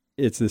that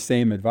it's the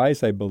same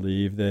advice, I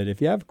believe, that if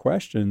you have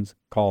questions,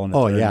 call an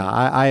attorney. Oh,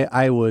 yeah.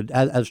 I would,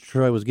 as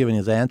Troy was giving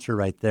his answer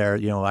right there,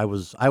 I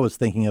was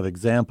thinking of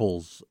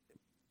examples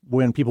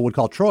when people would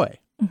call Troy.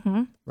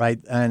 Mm-hmm. Right.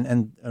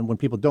 And when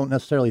people don't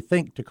necessarily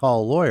think to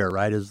call a lawyer,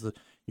 right,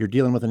 you're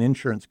dealing with an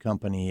insurance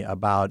company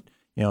about,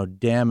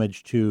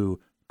 damage to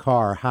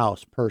car,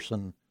 house,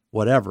 person,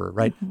 whatever,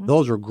 right?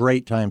 Those are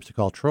great times to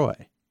call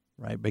Troy,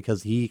 right?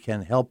 Because he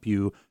can help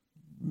you,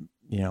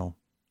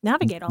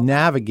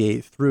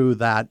 navigate through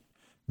that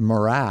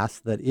morass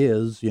that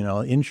is,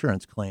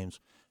 insurance claims.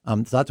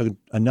 So that's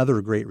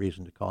another great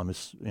reason to call him.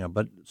 Is,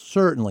 but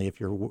certainly if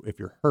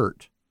you're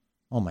hurt,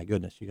 oh my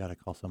goodness, you got to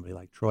call somebody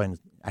like Troy. And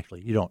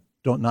actually, you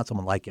don't not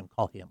someone like him.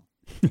 Call him.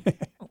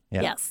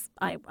 Yeah. Yes,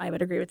 I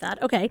would agree with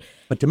that. Okay.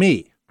 But to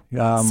me,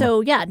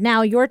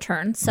 now your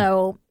turn.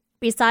 So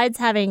besides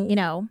having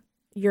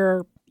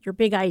your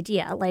big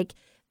idea, like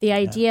the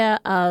idea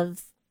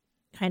of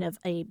kind of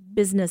a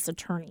business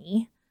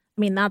attorney.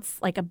 I mean, that's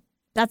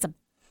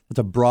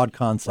a broad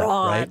concept,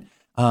 right?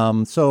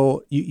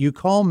 So you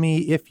call me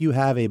if you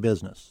have a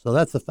business. So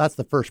that's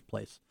the first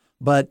place.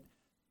 But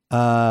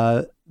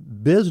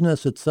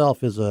business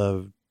itself is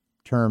a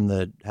term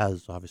that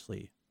has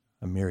obviously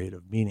a myriad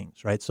of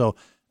meanings, right? So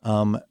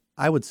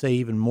I would say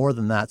even more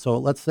than that. So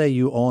let's say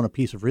you own a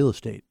piece of real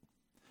estate.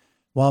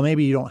 Well,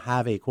 maybe you don't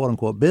have a quote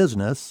unquote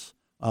business.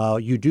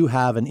 You do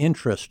have an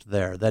interest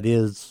there that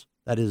is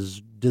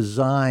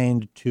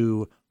designed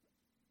to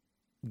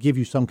give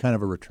you some kind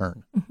of a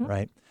return,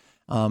 right?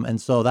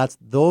 And so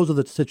those are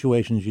the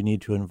situations you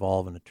need to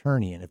involve an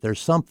attorney in. If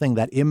there's something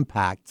that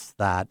impacts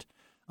that,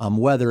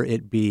 whether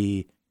it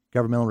be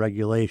governmental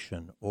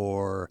regulation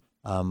or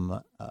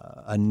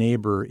a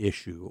neighbor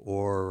issue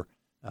or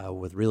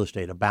with real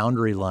estate, a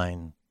boundary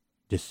line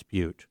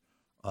dispute,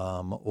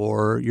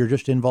 or you're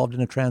just involved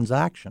in a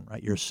transaction,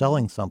 right? You're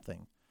selling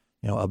something,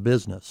 a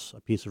business,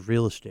 a piece of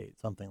real estate,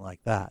 something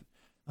like that.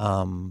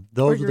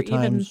 Those are the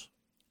times.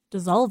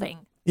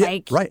 Dissolving. Yeah,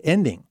 right.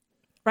 Ending.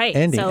 Right.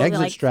 Ending. So,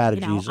 Exit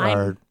strategies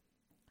are.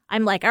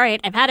 I'm like, all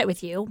right, I've had it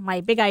with you.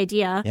 My big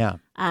idea. Yeah.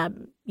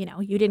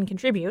 You didn't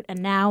contribute,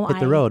 and now hit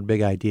the road.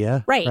 Big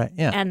idea. Right.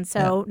 Yeah. And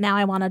so now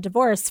I want a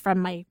divorce from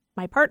my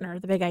partner.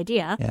 The big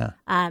idea. Yeah.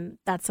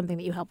 That's something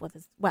that you help with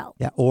as well.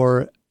 Yeah.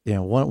 Or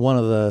one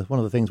of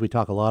the things we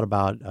talk a lot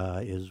about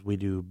is we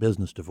do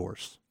business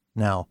divorce.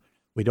 Now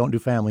we don't do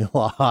family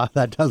law.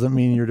 That doesn't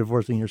mean you're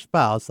divorcing your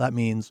spouse. That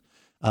means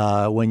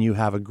when you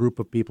have a group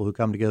of people who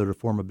come together to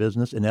form a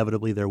business,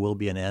 inevitably there will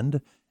be an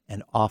end,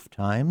 and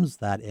oftentimes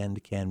that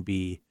end can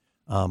be,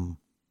 fraught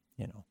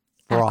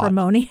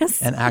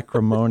acrimonious and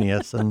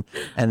acrimonious, and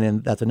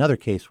then that's another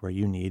case where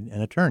you need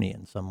an attorney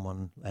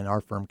and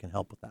our firm can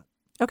help with that.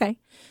 Okay,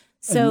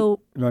 so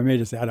if I may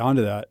just add on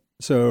to that.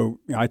 So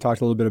I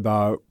talked a little bit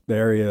about the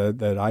area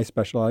that I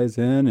specialize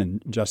in,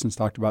 and Justin's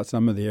talked about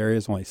some of the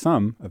areas, only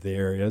some of the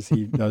areas.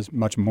 He does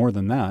much more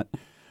than that.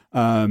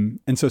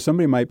 And so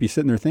somebody might be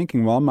sitting there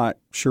thinking, well, I'm not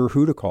sure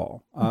who to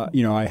call.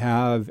 I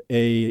have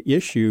a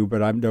issue,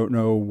 but I don't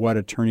know what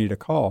attorney to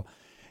call.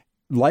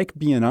 Like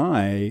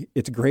BNI,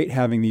 it's great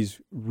having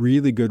these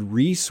really good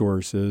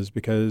resources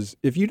because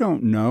if you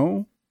don't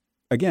know,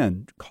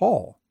 again,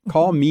 call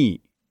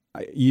me.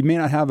 You may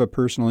not have a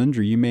personal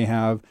injury. You may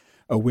have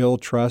a will,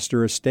 trust,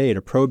 or estate,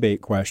 a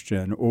probate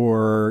question,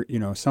 or,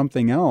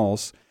 something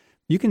else.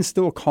 You can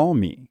still call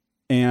me.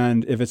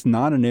 And if it's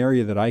not an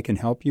area that I can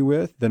help you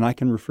with, then I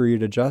can refer you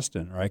to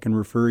Justin, or I can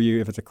refer you,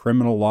 if it's a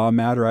criminal law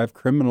matter, I have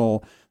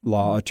criminal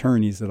law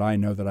attorneys that I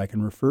know that I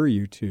can refer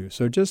you to.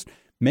 So just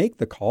make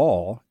the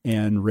call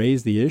and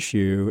raise the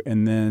issue,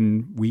 and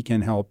then we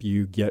can help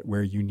you get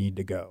where you need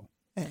to go.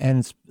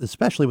 And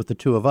especially with the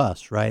two of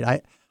us,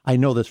 right? I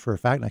know this for a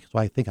fact, so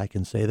I think I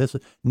can say this.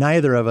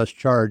 Neither of us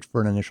charge for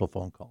an initial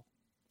phone call.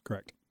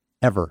 Correct.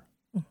 Ever.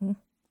 Mm-hmm.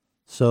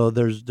 So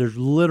there's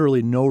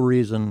literally no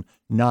reason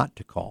not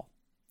to call.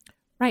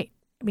 Right.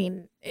 I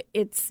mean,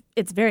 it's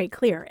very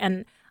clear.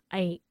 And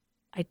I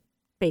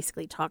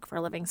basically talk for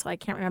a living, so I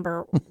can't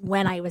remember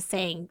when I was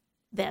saying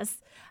this.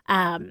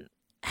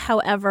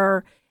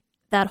 However,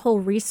 that whole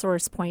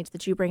resource point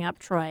that you bring up,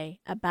 Troy,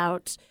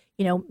 about,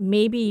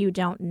 maybe you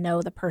don't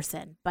know the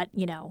person, but,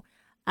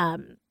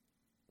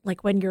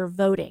 like when you're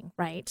voting,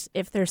 right?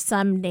 If there's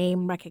some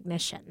name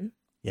recognition,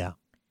 yeah,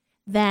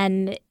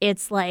 then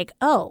it's like,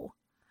 who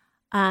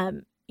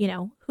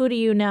do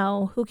you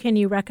know? Who can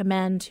you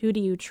recommend? Who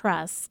do you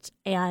trust?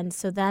 And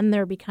so then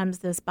there becomes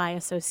this by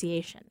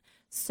association.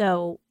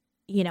 So,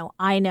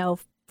 I know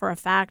for a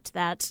fact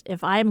that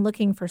if I'm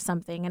looking for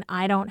something and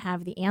I don't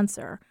have the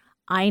answer,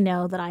 I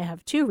know that I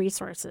have two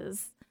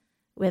resources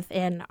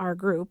within our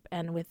group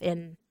and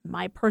within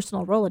my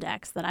personal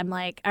Rolodex that I'm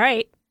like, all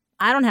right,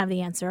 I don't have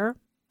the answer,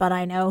 but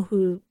I know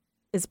who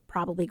is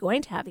probably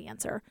going to have the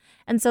answer.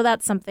 And so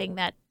that's something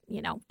that,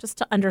 just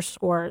to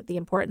underscore the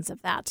importance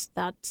of that,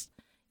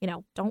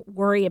 don't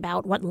worry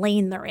about what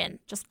lane they're in.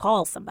 Just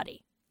call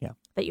somebody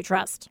that you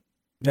trust.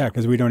 Yeah,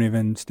 because we don't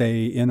even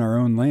stay in our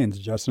own lanes.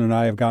 Justin and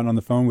I have gotten on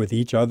the phone with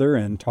each other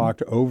and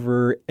talked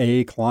over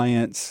a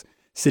client's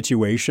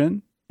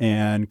situation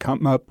and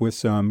come up with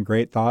some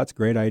great thoughts,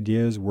 great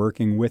ideas,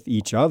 working with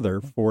each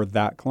other for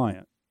that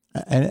client.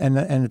 And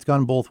it's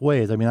gone both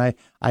ways. I mean, I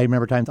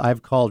remember times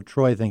I've called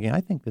Troy thinking, I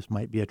think this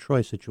might be a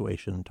Troy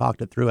situation, and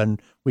talked it through,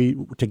 and we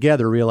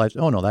together realized,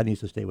 oh, no, that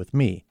needs to stay with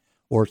me.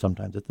 Or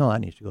sometimes it's, no,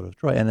 that needs to go to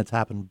Troy. And it's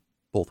happened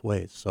both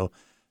ways. So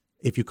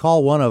if you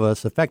call one of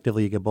us,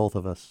 effectively you get both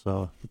of us.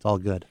 So it's all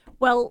good.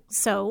 Well,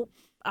 so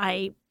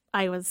I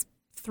was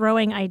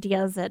throwing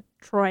ideas at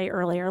Troy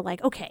earlier,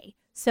 like, okay,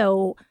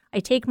 so I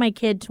take my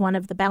kid to one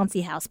of the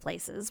bouncy house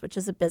places, which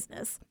is a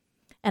business,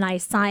 and I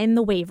sign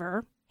the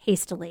waiver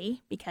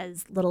hastily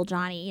because little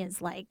Johnny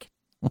is like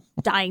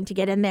dying to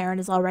get in there and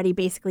is already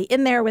basically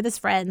in there with his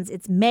friends.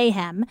 It's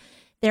mayhem.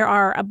 There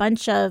are a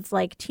bunch of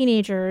like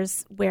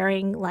teenagers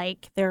wearing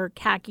like their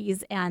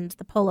khakis and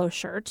the polo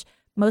shirt,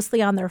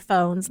 mostly on their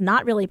phones,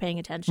 not really paying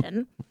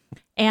attention,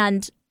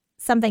 and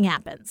something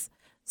happens.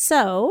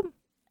 So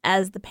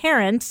as the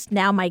parent,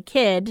 now my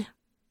kid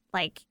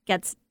like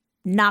gets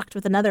knocked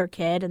with another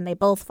kid and they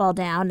both fall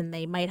down and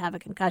they might have a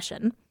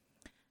concussion.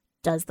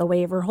 Does the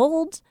waiver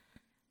hold?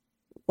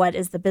 What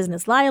is the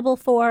business liable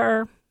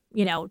for?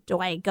 You know, do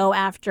I go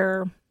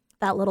after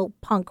that little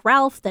punk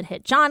Ralph that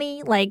hit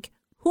Johnny? Like,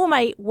 who am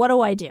I? What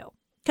do I do?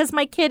 Because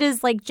my kid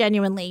is like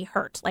genuinely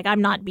hurt. Like,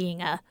 I'm not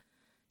being a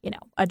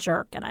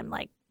jerk. And I'm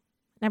like,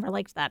 never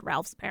liked that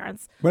Ralph's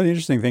parents. One of the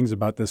interesting things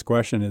about this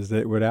question is that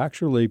it would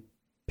actually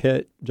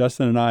pit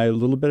Justin and I a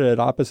little bit at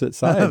opposite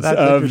sides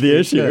of the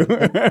issue.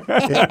 It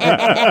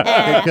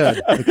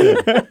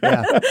could.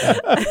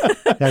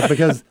 Yeah,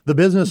 because the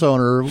business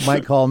owner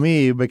might call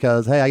me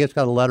because, hey, I just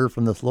got a letter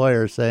from this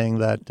lawyer saying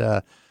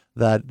that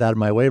that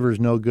my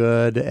waiver's no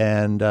good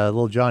and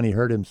little Johnny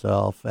hurt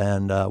himself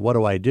and what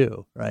do I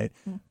do, right?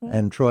 Mm-hmm.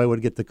 And Troy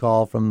would get the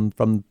call from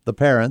the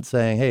parents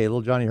saying, hey,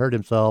 little Johnny hurt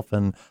himself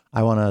and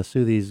I want to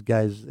sue these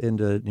guys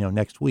into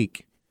next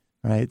week,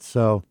 right?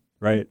 So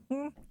right.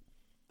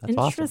 That's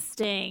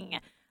interesting.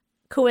 Awesome.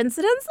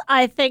 Coincidence?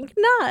 I think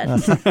not.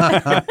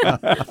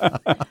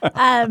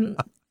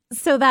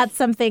 So that's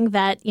something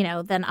that,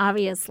 then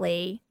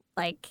obviously,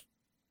 like,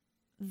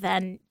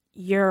 then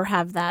you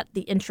have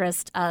the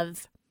interest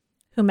of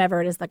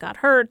whomever it is that got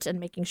hurt and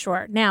making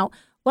sure. Now,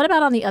 what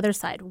about on the other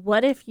side?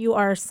 What if you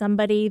are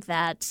somebody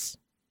that,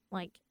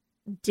 like,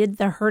 did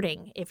the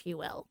hurting, if you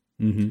will?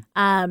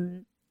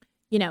 Mm-hmm.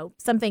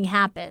 Something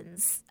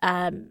happens.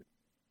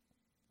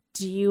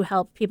 Do you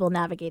help people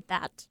navigate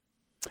that?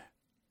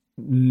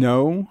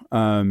 No.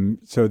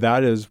 So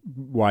that is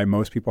why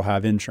most people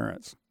have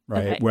insurance,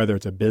 right? Okay. Whether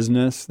it's a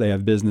business, they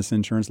have business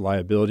insurance,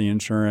 liability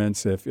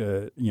insurance. If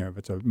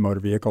it's a motor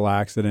vehicle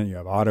accident, you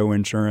have auto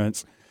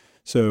insurance.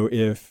 So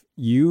if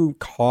you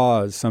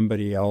cause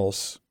somebody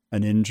else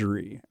an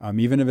injury,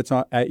 even if it's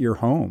at your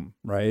home,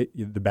 right?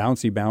 The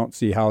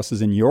bouncy house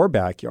is in your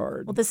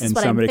backyard, well, this is and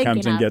what somebody I'm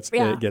comes and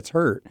of. gets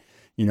hurt.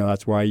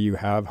 That's why you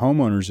have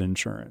homeowners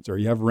insurance or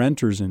you have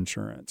renters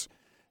insurance.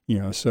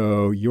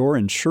 So your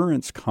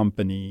insurance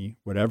company,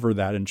 whatever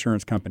that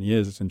insurance company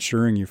is, it's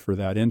insuring you for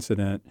that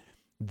incident.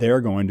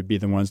 They're going to be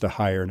the ones to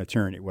hire an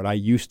attorney. What I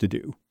used to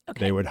do,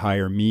 They would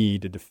hire me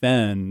to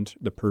defend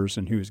the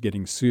person who's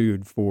getting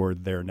sued for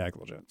their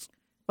negligence.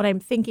 What I'm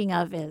thinking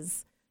of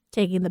is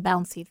taking the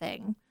bouncy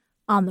thing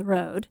on the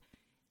road.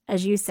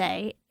 As you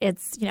say,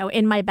 it's,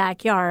 in my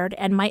backyard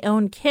and my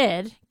own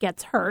kid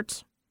gets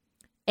hurt.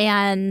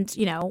 And,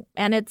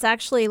 and it's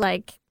actually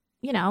like,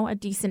 a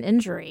decent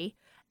injury.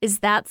 Is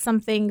that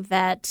something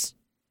that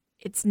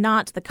it's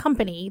not the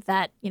company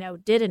that,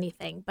 did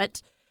anything,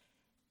 but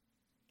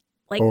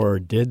like. Or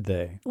did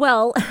they?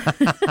 Well.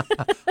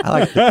 I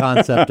like the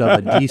concept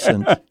of a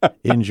decent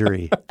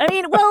injury. I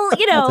mean, well,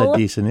 That's a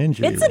decent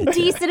injury. It's a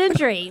decent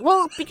injury.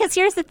 Well, because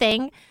here's the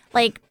thing,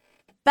 like.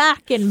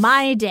 Back in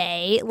my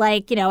day,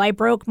 like, I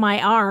broke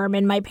my arm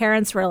and my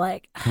parents were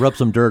like, rub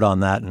some dirt on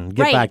that and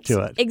get back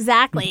to it.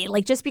 Exactly.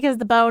 Like, just because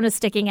the bone is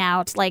sticking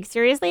out, like,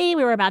 seriously,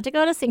 we were about to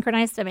go to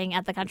synchronized swimming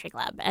at the country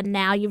club and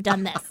now you've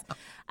done this.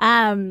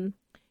 And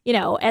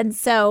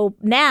so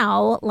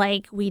now,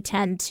 like, we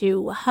tend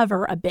to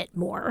hover a bit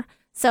more.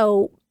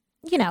 So,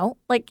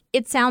 like,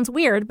 it sounds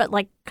weird, but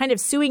like kind of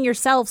suing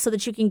yourself so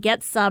that you can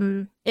get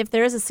some, if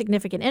there is a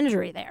significant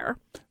injury there.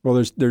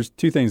 Well, there's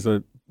two things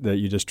that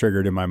you just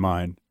triggered in my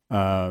mind.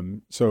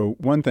 So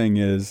one thing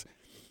is,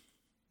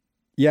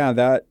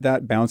 that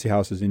bouncy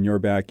house is in your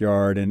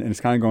backyard and it's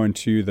kind of going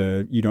to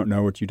the you don't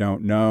know what you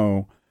don't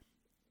know.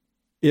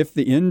 If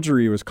the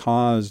injury was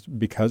caused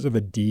because of a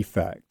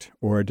defect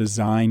or a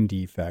design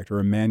defect or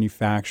a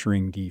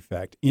manufacturing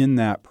defect in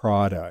that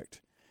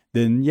product,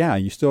 then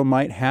you still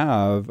might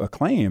have a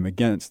claim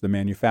against the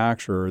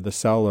manufacturer or the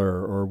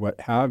seller or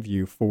what have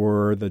you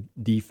for the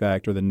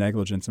defect or the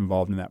negligence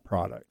involved in that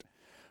product.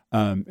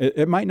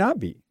 It might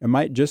not be. It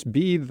might just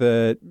be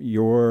that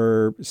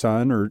your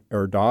son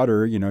or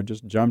daughter,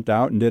 just jumped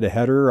out and did a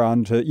header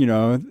onto,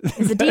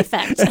 It's a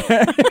defect.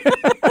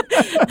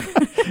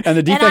 And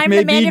the defect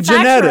may be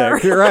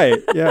genetic. You're right.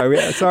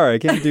 Yeah. Sorry, I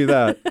can't do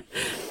that.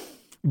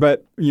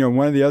 But,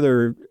 one of the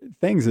other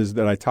things is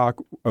that I talk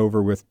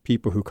over with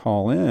people who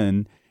call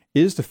in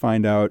is to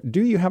find out,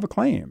 do you have a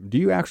claim? Do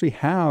you actually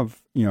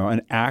have,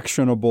 an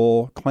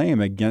actionable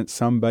claim against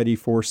somebody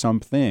for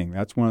something?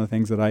 That's one of the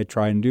things that I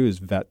try and do is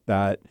vet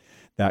that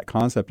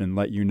concept and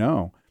let you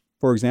know.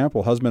 For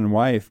example, husband and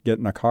wife get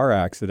in a car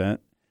accident.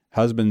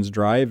 Husband's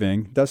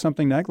driving, does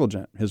something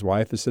negligent. His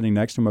wife is sitting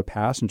next to him, a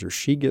passenger.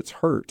 She gets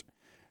hurt.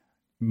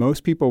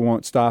 Most people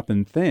won't stop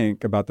and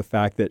think about the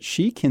fact that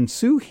she can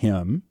sue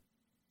him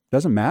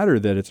Doesn't matter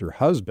that it's her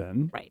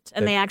husband. Right.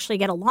 And they actually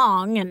get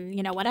along and,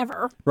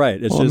 whatever.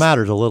 Right. It's it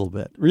matters a little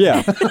bit.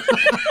 Yeah.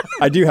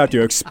 I do have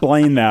to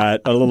explain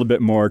that a little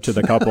bit more to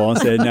the couple and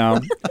say, now,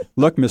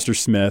 look, Mr.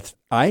 Smith,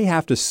 I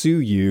have to sue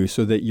you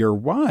so that your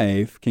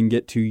wife can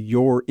get to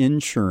your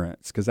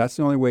insurance, because that's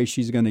the only way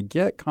she's going to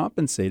get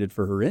compensated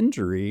for her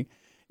injury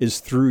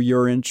is through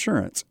your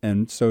insurance.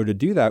 And so to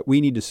do that,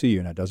 we need to sue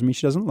you. Now, it doesn't mean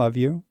she doesn't love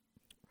you.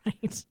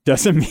 Right.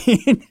 Doesn't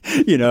mean,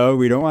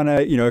 we don't want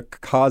to,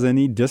 cause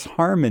any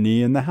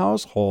disharmony in the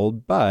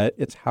household, but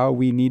it's how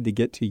we need to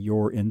get to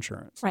your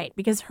insurance. Right.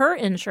 Because her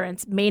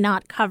insurance may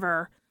not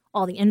cover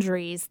all the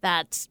injuries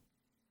that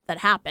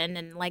happen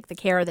and like the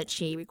care that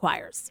she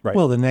requires. Right.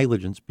 Well, the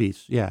negligence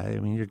piece, yeah. I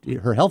mean,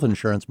 her health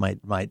insurance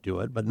might do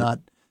it, but not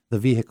the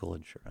vehicle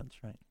insurance,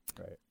 right?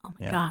 Right. Oh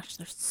my gosh,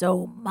 there's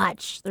so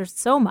much. There's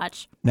so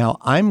much. Now,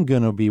 I'm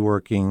going to be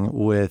working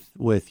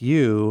with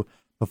you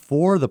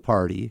before the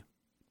party,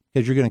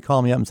 because you're going to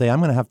call me up and say, I'm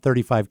going to have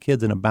 35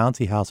 kids in a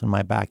bouncy house in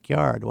my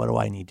backyard. What do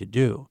I need to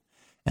do?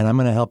 And I'm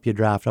going to help you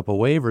draft up a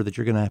waiver that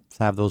you're going to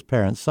have those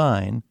parents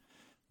sign,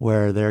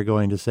 where they're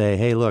going to say,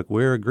 hey, look,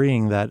 we're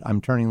agreeing that I'm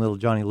turning little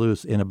Johnny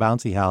loose in a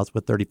bouncy house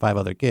with 35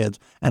 other kids,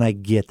 and I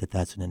get that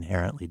that's an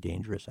inherently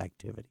dangerous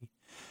activity.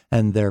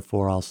 And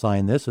therefore, I'll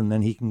sign this, and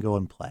then he can go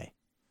and play.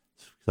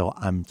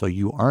 So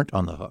you aren't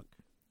on the hook.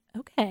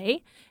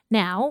 Okay.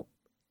 Now,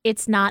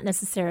 it's not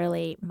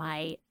necessarily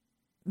my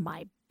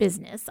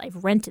business.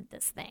 I've rented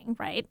this thing,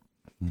 right?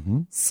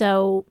 Mm-hmm.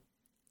 So.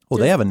 Well,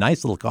 they have a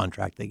nice little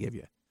contract they give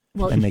you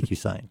and make you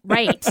sign.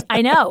 Right.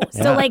 I know.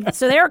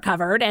 So they're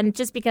covered. And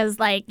just because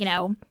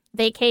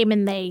they came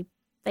and they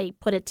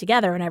put it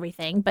together and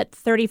everything, but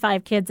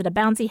 35 kids at a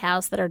bouncy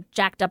house that are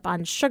jacked up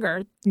on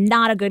sugar,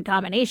 not a good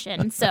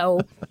combination.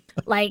 So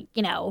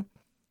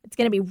it's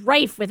going to be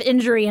rife with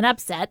injury and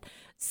upset.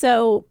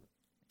 So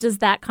does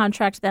that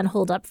contract then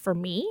hold up for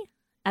me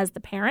as the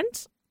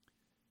parent?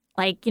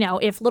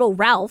 If little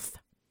Ralph.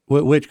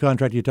 Which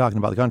contract are you talking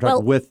about? The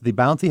contract with the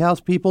bouncy house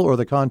people, or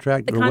the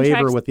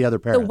waiver with the other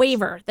parents? The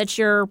waiver that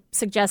you're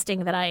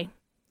suggesting that I.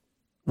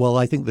 Well,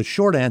 I think the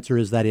short answer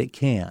is that it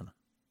can.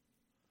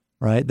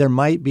 Right? There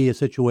might be a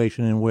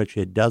situation in which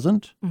it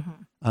doesn't.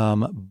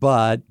 Mm-hmm.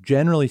 But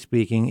generally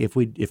speaking,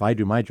 if I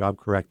do my job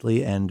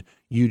correctly and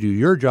you do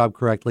your job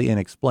correctly in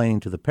explaining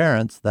to the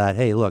parents that,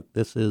 hey, look,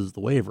 this is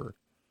the waiver.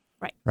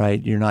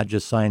 Right. You're not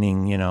just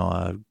signing,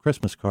 a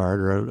Christmas card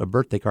or a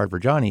birthday card for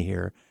Johnny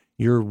here.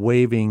 You're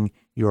waiving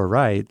your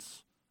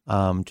rights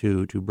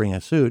to bring a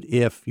suit.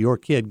 If your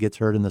kid gets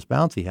hurt in this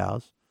bouncy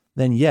house,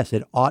 then yes,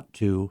 it ought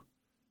to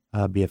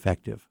be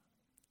effective.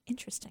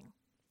 Interesting.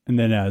 And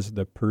then as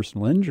the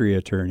personal injury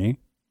attorney,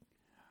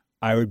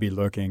 I would be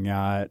looking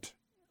at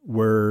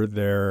was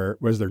there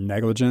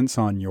negligence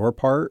on your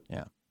part?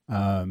 Yeah.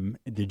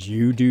 Did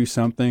you do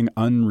something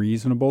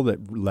unreasonable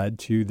that led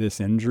to this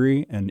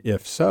injury? And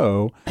if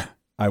so,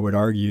 I would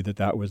argue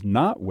that was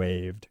not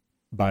waived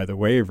by the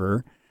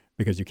waiver,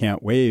 because you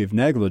can't waive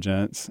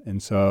negligence.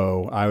 And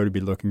so I would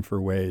be looking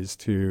for ways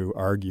to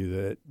argue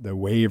that the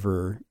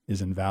waiver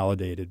is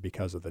invalidated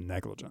because of the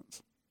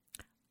negligence.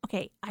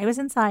 Okay, I was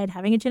inside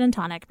having a gin and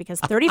tonic because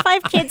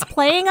 35 kids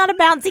playing on a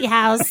bouncy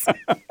house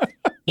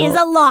is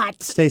a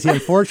lot. Stacey,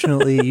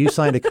 unfortunately, you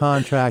signed a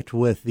contract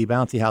with the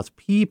bouncy house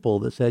people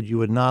that said you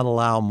would not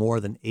allow more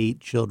than 8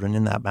 children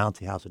in that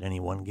bouncy house at any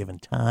one given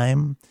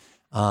time.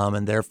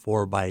 And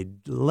therefore, by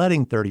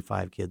letting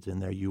 35 kids in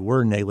there, you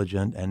were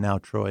negligent, and now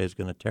Troy is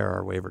going to tear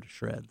our waiver to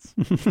shreds.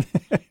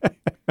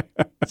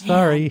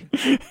 Sorry.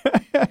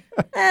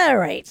 All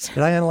right.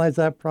 Did I analyze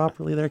that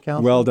properly there,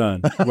 Counsel? Well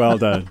done. Well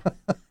done.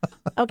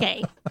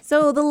 Okay.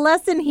 So the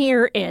lesson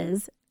here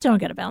is don't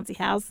get a bouncy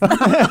house.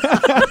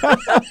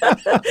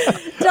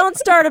 Don't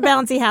start a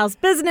bouncy house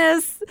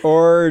business.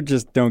 Or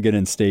just don't get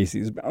in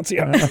Stacey's bouncy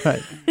house.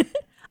 Right.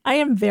 I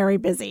am very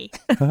busy.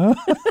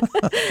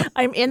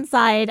 I'm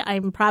inside.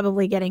 I'm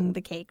probably getting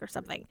the cake or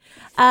something.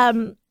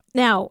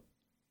 Now,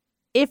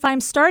 if I'm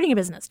starting a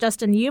business,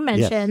 Justin, you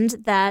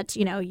mentioned that,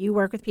 you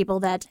work with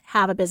people that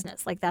have a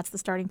business. Like that's the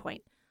starting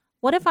point.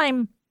 What if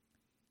I'm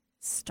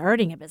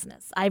starting a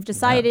business? I've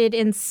decided,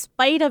 in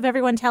spite of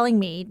everyone telling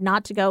me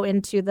not to go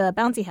into the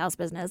bouncy house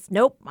business,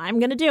 nope, I'm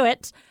going to do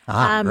it.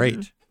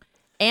 Great.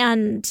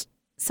 And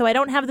so I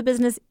don't have the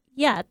business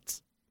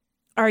yet.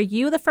 Are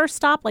you the first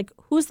stop? Like,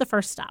 who's the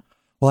first stop?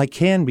 Well, I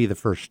can be the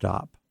first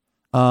stop.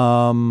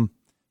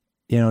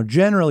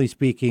 Generally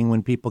speaking,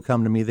 when people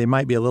come to me, they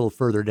might be a little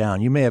further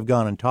down. You may have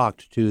gone and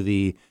talked to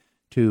the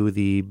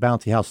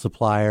bouncy house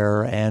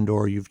supplier, and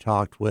or you've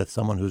talked with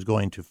someone who's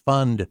going to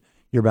fund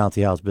your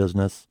bouncy house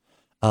business,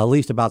 at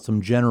least about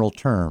some general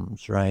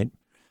terms, right?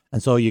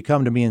 And so you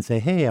come to me and say,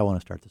 hey, I want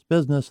to start this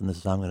business, and this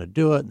is how I'm going to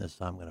do it, and this is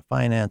how I'm going to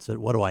finance it.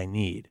 What do I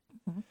need?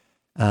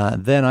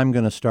 Then I'm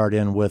going to start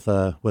in with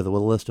a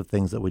list of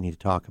things that we need to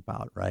talk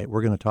about, right?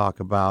 We're going to talk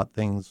about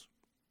things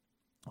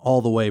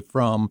all the way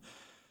from,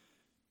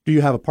 do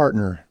you have a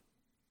partner?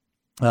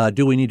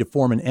 Do we need to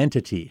form an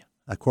entity,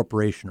 a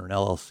corporation or an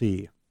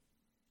LLC?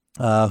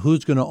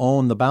 Who's going to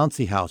own the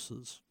bouncy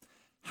houses?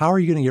 How are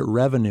you going to get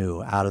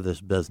revenue out of this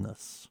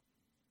business?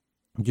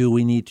 Do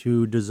we need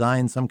to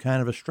design some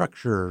kind of a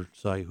structure?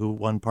 So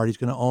one party's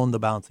going to own the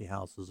bouncy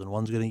houses and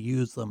one's going to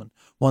use them and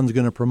one's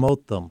going to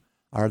promote them.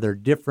 Are there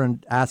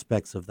different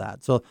aspects of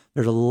that? So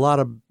there's a lot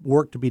of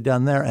work to be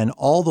done there. And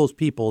all those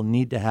people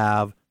need to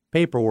have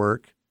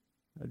paperwork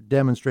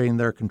demonstrating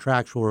their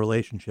contractual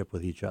relationship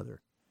with each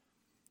other.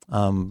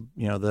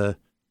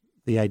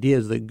 The idea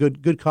is that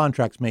good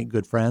contracts make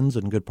good friends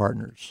and good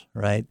partners,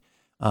 right?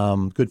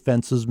 Good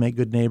fences make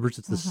good neighbors.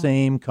 It's the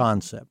same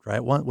concept,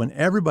 right? When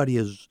everybody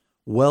is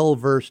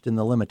well-versed in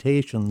the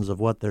limitations of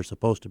what they're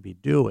supposed to be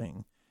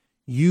doing,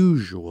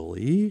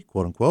 usually,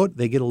 quote unquote,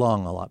 they get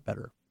along a lot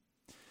better.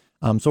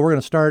 So we're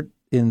going to start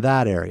in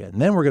that area.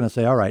 And then we're going to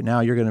say, all right,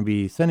 now you're going to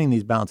be sending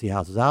these bouncy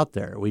houses out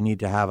there. We need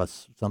to have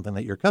something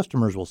that your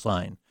customers will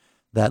sign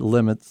that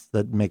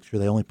makes sure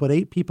they only put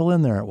 8 people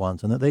in there at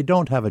once and that they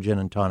don't have a gin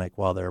and tonic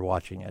while they're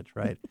watching it,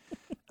 right?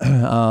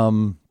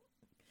 And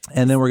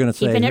then we're going to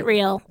say... Keeping it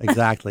real.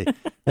 Exactly.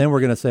 Then we're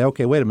going to say,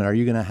 okay, wait a minute. Are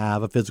you going to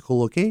have a physical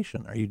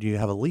location? Do you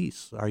have a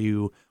lease? Are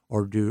you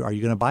going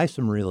to buy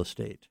some real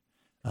estate?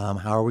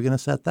 How are we going to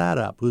set that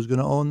up? Who's going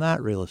to own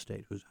that real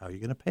estate? How are you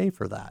going to pay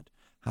for that?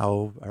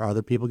 How are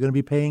other people going to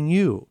be paying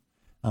you?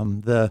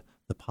 The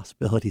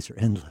possibilities are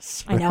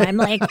endless. Right? I know. I'm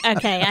like,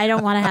 okay, I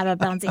don't want to have a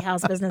bouncy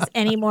house business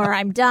anymore.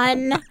 I'm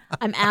done.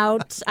 I'm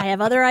out. I have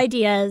other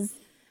ideas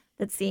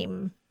that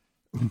seem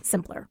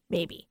simpler,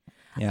 maybe.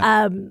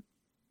 Yeah.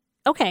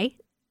 Okay.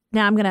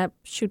 Now I'm going to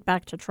shoot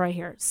back to Troy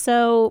here.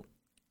 So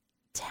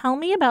tell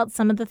me about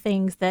some of the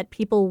things that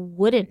people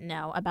wouldn't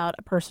know about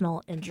a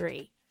personal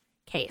injury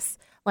case.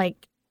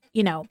 Like,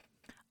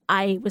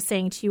 I was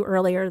saying to you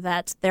earlier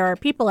that there are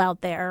people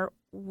out there,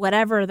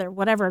 whatever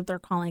they're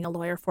calling a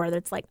lawyer for,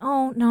 that's like,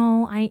 oh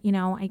no,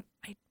 I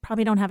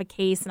probably don't have a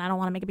case and I don't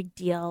want to make a big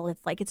deal.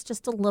 It's like, it's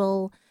just a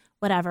little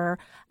whatever.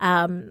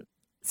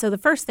 So the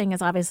first thing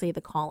is obviously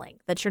the calling,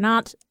 that you're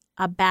not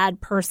a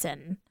bad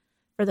person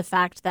for the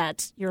fact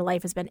that your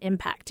life has been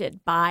impacted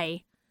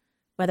by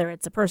whether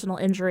it's a personal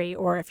injury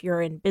or if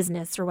you're in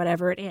business or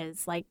whatever it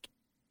is. Like,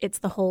 it's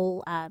the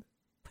whole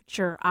put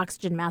your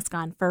oxygen mask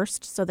on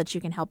first so that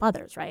you can help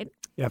others, right?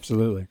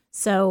 Absolutely.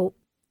 So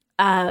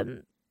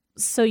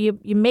you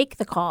make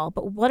the call,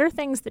 but what are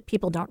things that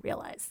people don't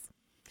realize?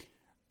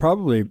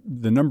 Probably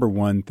the number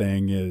one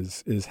thing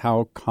is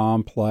how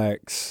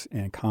complex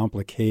and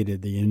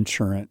complicated the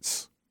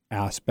insurance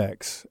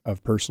aspects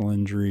of personal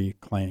injury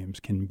claims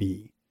can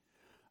be.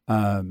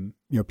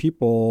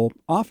 People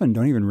often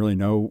don't even really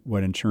know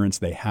what insurance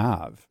they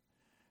have.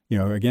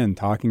 Again,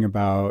 talking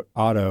about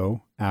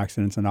auto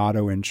accidents and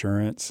auto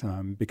insurance,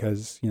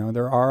 because,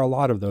 there are a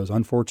lot of those,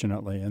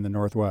 unfortunately, in the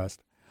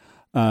Northwest,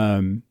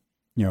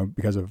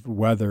 because of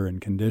weather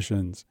and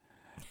conditions,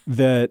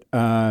 that,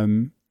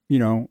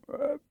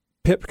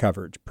 PIP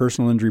coverage,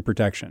 personal injury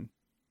protection.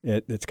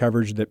 It's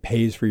coverage that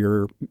pays for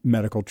your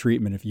medical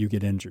treatment if you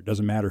get injured.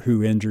 Doesn't matter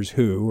who injures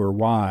who or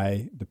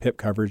why. The PIP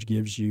coverage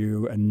gives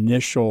you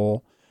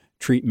initial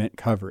treatment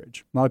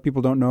coverage. A lot of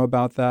people don't know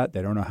about that.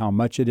 They don't know how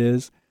much it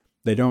is.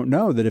 They don't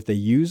know that if they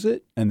use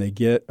it and they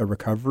get a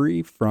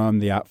recovery from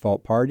the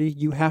at-fault party,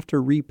 you have to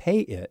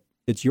repay it.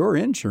 It's your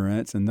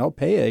insurance and they'll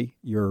pay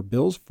your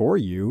bills for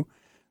you,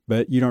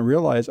 but you don't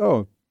realize,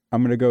 oh,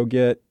 I'm going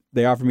to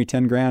they offer me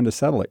 $10,000 to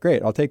settle it.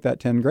 Great, I'll take that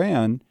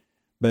 $10,000,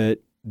 but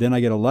then I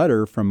get a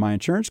letter from my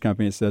insurance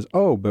company that says,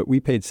 oh, but we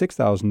paid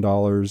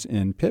 $6,000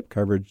 in PIP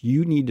coverage.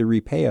 You need to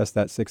repay us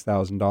that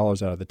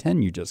 $6,000 out of the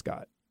 10 you just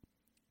got.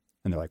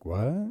 And they're like,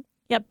 what?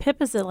 Yeah,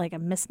 PIP is like a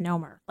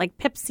misnomer. Like,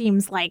 PIP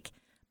seems like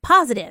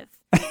positive.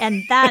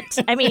 And that,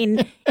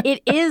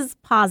 it is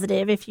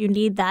positive if you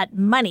need that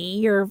money.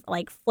 You're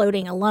like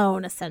floating a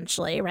loan,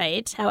 essentially,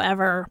 right?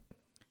 However,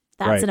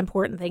 that's right. An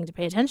important thing to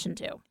pay attention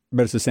to.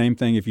 But it's the same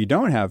thing if you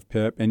don't have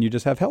PIP and you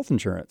just have health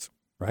insurance.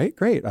 Right?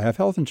 Great. I have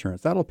health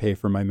insurance. That'll pay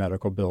for my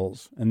medical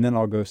bills. And then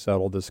I'll go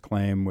settle this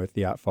claim with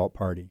the at-fault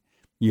party.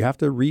 You have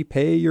to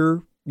repay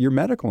your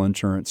medical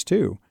insurance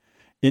too.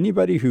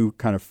 Anybody who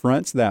kind of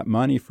fronts that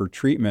money for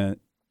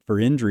treatment for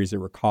injuries that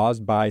were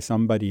caused by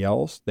somebody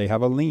else, they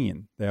have a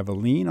lien. They have a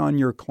lien on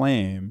your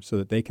claim so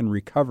that they can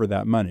recover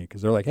that money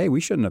because they're like, hey,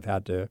 we shouldn't have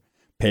had to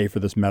pay for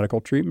this medical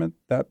treatment.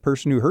 That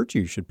person who hurt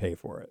you should pay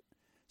for it.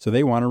 So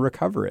they want to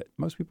recover it.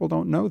 Most people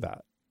don't know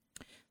that.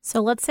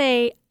 So let's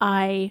say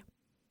I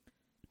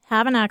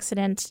have an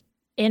accident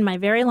in my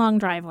very long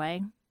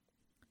driveway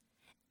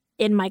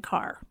in my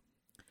car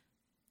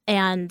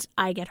and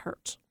I get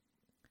hurt.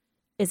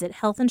 Is it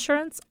health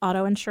insurance,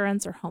 auto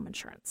insurance, or home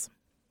insurance?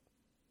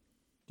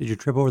 Did you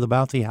trip over the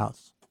bouncy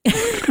house?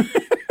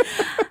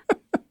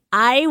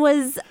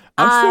 I'm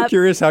still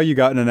curious how you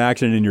got in an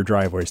accident in your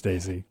driveway,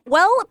 Stacy.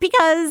 Well,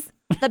 because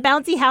the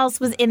bouncy house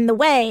was in the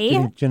way.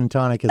 Gin and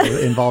tonic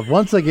is involved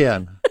once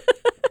again.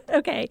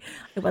 Okay,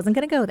 I wasn't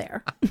going to go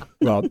there.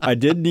 Well, I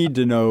did need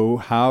to know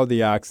how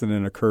the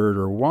accident occurred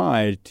or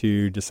why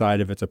to decide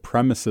if it's a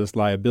premises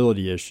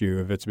liability issue,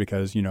 if it's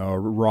because, a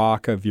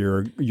rock of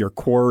your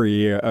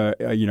quarry,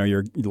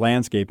 your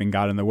landscaping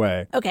got in the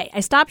way. Okay,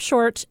 I stopped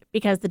short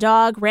because the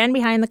dog ran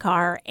behind the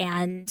car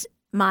and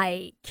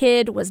my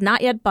kid was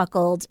not yet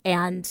buckled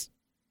and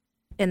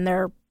in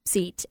their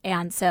seat,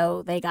 and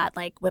so they got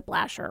like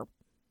whiplash or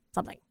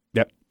something.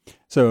 Yep.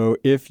 So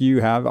if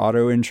you have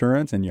auto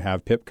insurance and you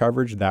have PIP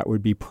coverage, that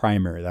would be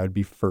primary. That would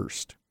be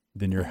first.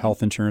 Then your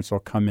health insurance will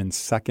come in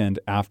second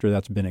after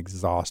that's been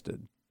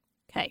exhausted.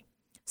 Okay.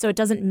 So it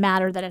doesn't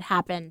matter that it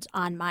happened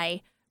on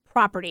my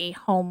property.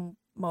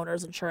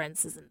 Homeowners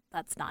insurance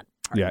that's not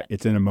part of it.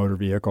 It's in a motor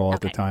vehicle at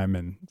the time,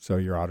 and so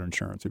your auto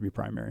insurance would be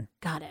primary.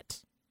 Got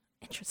it.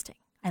 Interesting.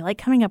 I like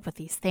coming up with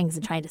these things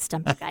and trying to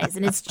stump you guys,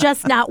 and it's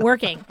just not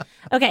working.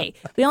 Okay.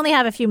 We only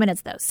have a few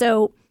minutes, though.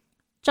 So,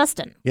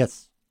 Justin.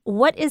 Yes.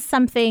 What is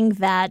something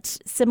that,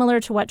 similar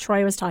to what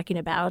Troy was talking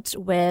about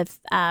with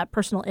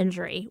personal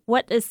injury,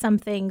 what is the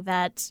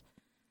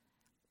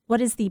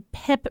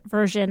PIP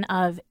version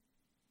of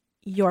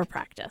your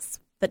practice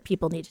that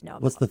people need to know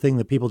about? What's the thing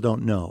that people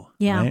don't know?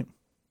 Yeah.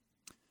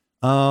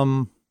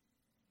 Right?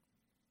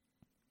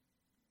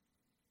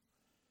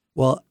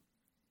 Well,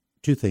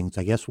 two things,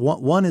 I guess.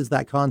 One is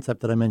that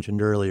concept that I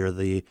mentioned earlier,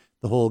 the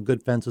whole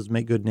good fences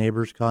make good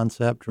neighbors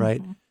concept,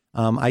 right?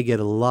 Mm-hmm. I get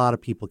a lot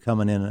of people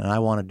coming in, and I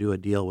want to do a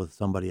deal with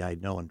somebody I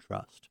know and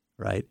trust,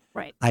 right?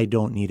 Right. I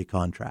don't need a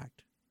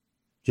contract.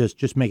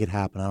 Just make it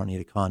happen. I don't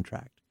need a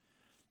contract.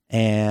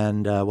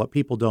 And what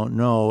people don't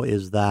know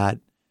is that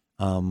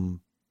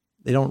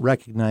they don't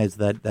recognize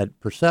that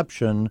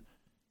perception,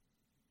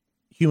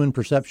 human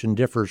perception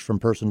differs from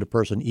person to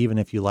person, even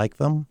if you like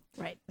them.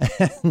 Right.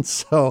 And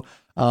so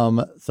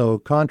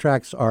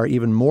contracts are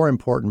even more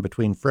important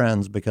between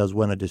friends, because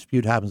when a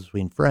dispute happens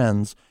between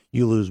friends,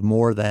 you lose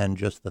more than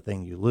just the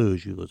thing you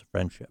lose. You lose a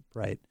friendship,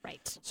 right?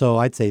 Right. So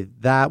I'd say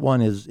that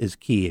one is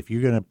key. If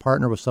you're going to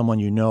partner with someone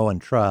you know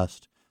and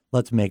trust,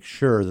 let's make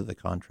sure that the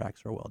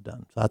contracts are well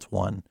done. So that's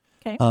one.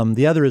 Okay.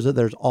 The other is that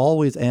there's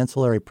always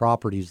ancillary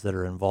properties that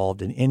are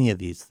involved in any of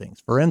these things.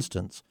 For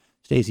instance,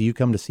 Stacy, you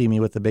come to see me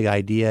with the big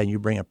idea, and you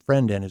bring a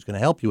friend in who's going to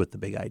help you with the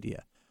big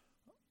idea.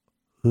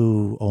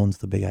 Who owns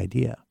the big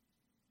idea?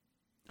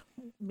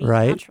 Me,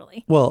 right?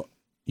 Naturally. Well,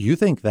 you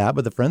think that,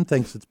 but the friend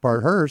thinks it's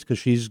part hers because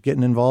she's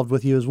getting involved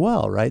with you as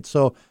well, right?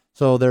 So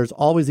there's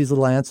always these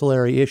little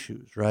ancillary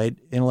issues, right?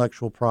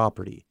 Intellectual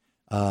property,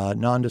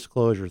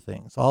 non-disclosure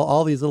things,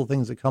 all these little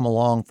things that come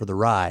along for the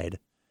ride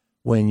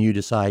when you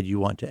decide you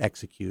want to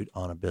execute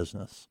on a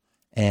business.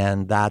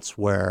 And that's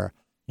where,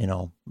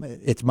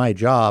 it's my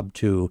job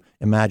to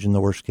imagine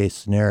the worst case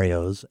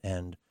scenarios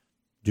and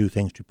do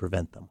things to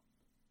prevent them.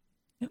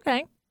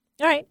 Okay.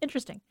 All right.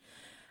 Interesting.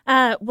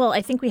 Well,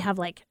 I think we have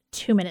like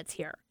 2 minutes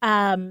here.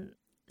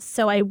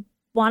 So I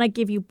want to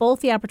give you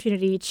both the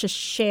opportunity to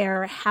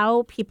share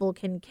how people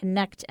can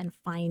connect and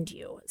find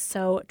you.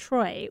 So,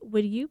 Troy,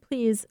 would you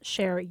please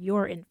share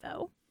your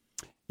info?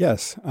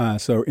 Yes.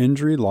 So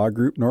Injury Law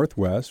Group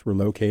Northwest, we're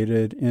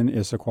located in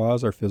Issaquah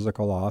as our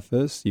physical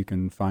office. You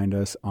can find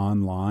us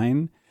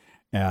online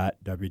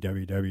at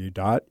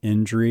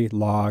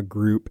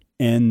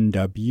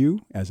www.injurylawgroupnw,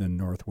 as in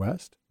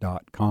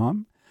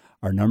northwest.com.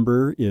 Our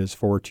number is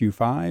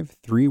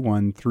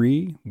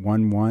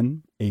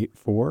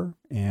 425-313-1184.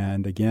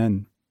 And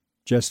again,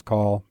 just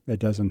call. It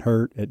doesn't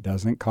hurt. It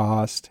doesn't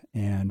cost.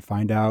 And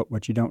find out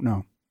what you don't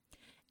know.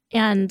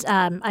 And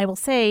I will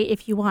say,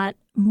 if you want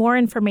more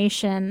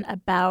information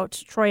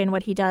about Troy and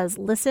what he does,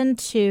 listen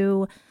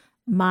to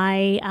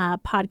my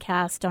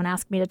podcast, Don't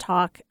Ask Me to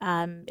Talk.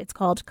 It's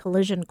called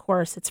Collision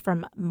Course. It's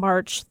from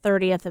March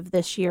 30th of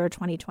this year,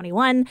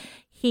 2021.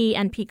 He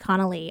and Pete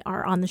Connolly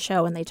are on the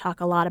show, and they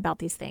talk a lot about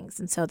these things.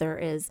 And so there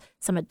is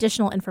some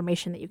additional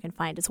information that you can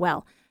find as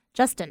well.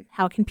 Justin,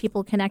 how can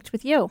people connect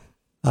with you?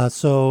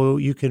 So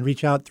you can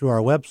reach out through our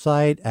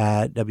website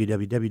at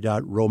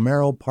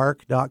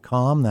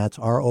www.romeropark.com. That's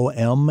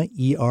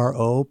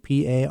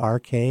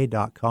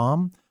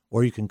ROMEROPARK.com.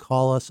 Or you can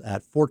call us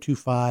at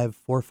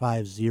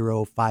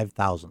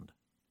 425-450-5000.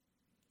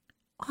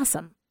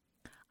 Awesome.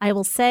 I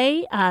will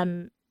say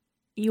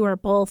you are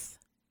both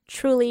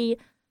truly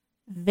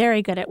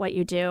very good at what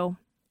you do,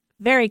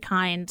 very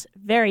kind,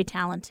 very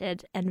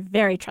talented, and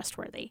very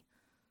trustworthy.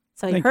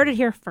 So you heard it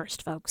here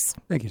first, folks.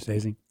 Thank you,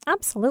 Stacey.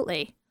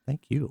 Absolutely.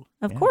 Thank you.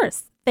 Of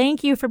course.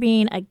 Thank you for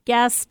being a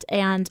guest.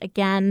 And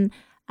again,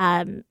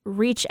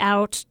 reach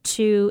out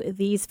to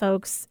these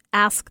folks.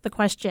 Ask the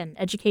question.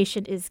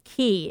 Education is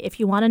key. If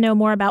you want to know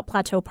more about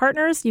Plateau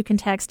Partners, you can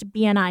text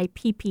BNI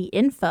PP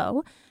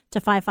Info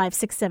to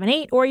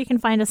 55678, or you can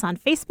find us on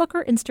Facebook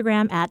or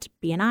Instagram at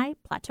BNI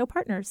Plateau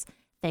Partners.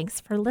 Thanks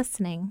for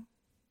listening.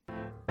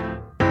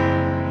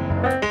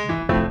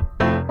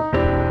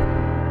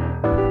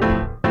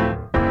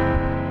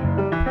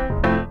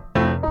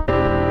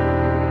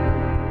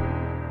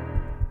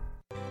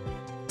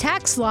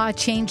 Tax law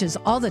changes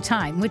all the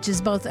time, which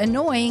is both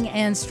annoying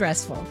and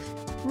stressful.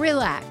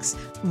 Relax.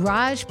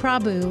 Raj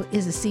Prabhu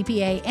is a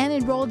CPA and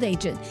enrolled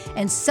agent,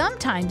 and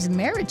sometimes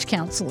marriage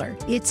counselor.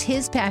 It's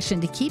his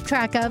passion to keep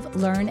track of,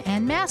 learn,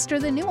 and master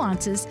the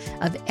nuances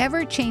of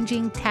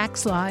ever-changing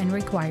tax law and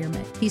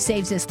requirement. He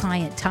saves his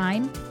client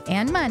time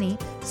and money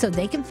so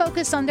they can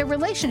focus on their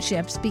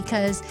relationships,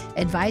 because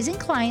advising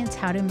clients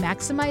how to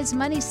maximize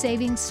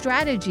money-saving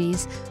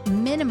strategies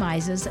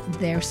minimizes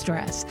their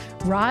stress.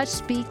 Raj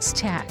speaks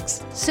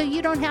tax, so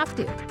you don't have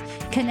to.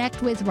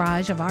 Connect with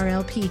Raj of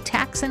RLP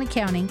Tax and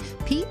Accounting,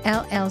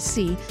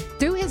 PLLC,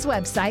 through his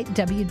website,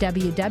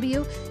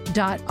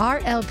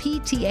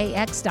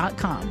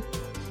 www.rlptax.com,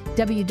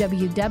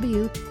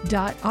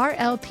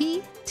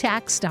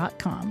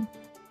 www.rlptax.com.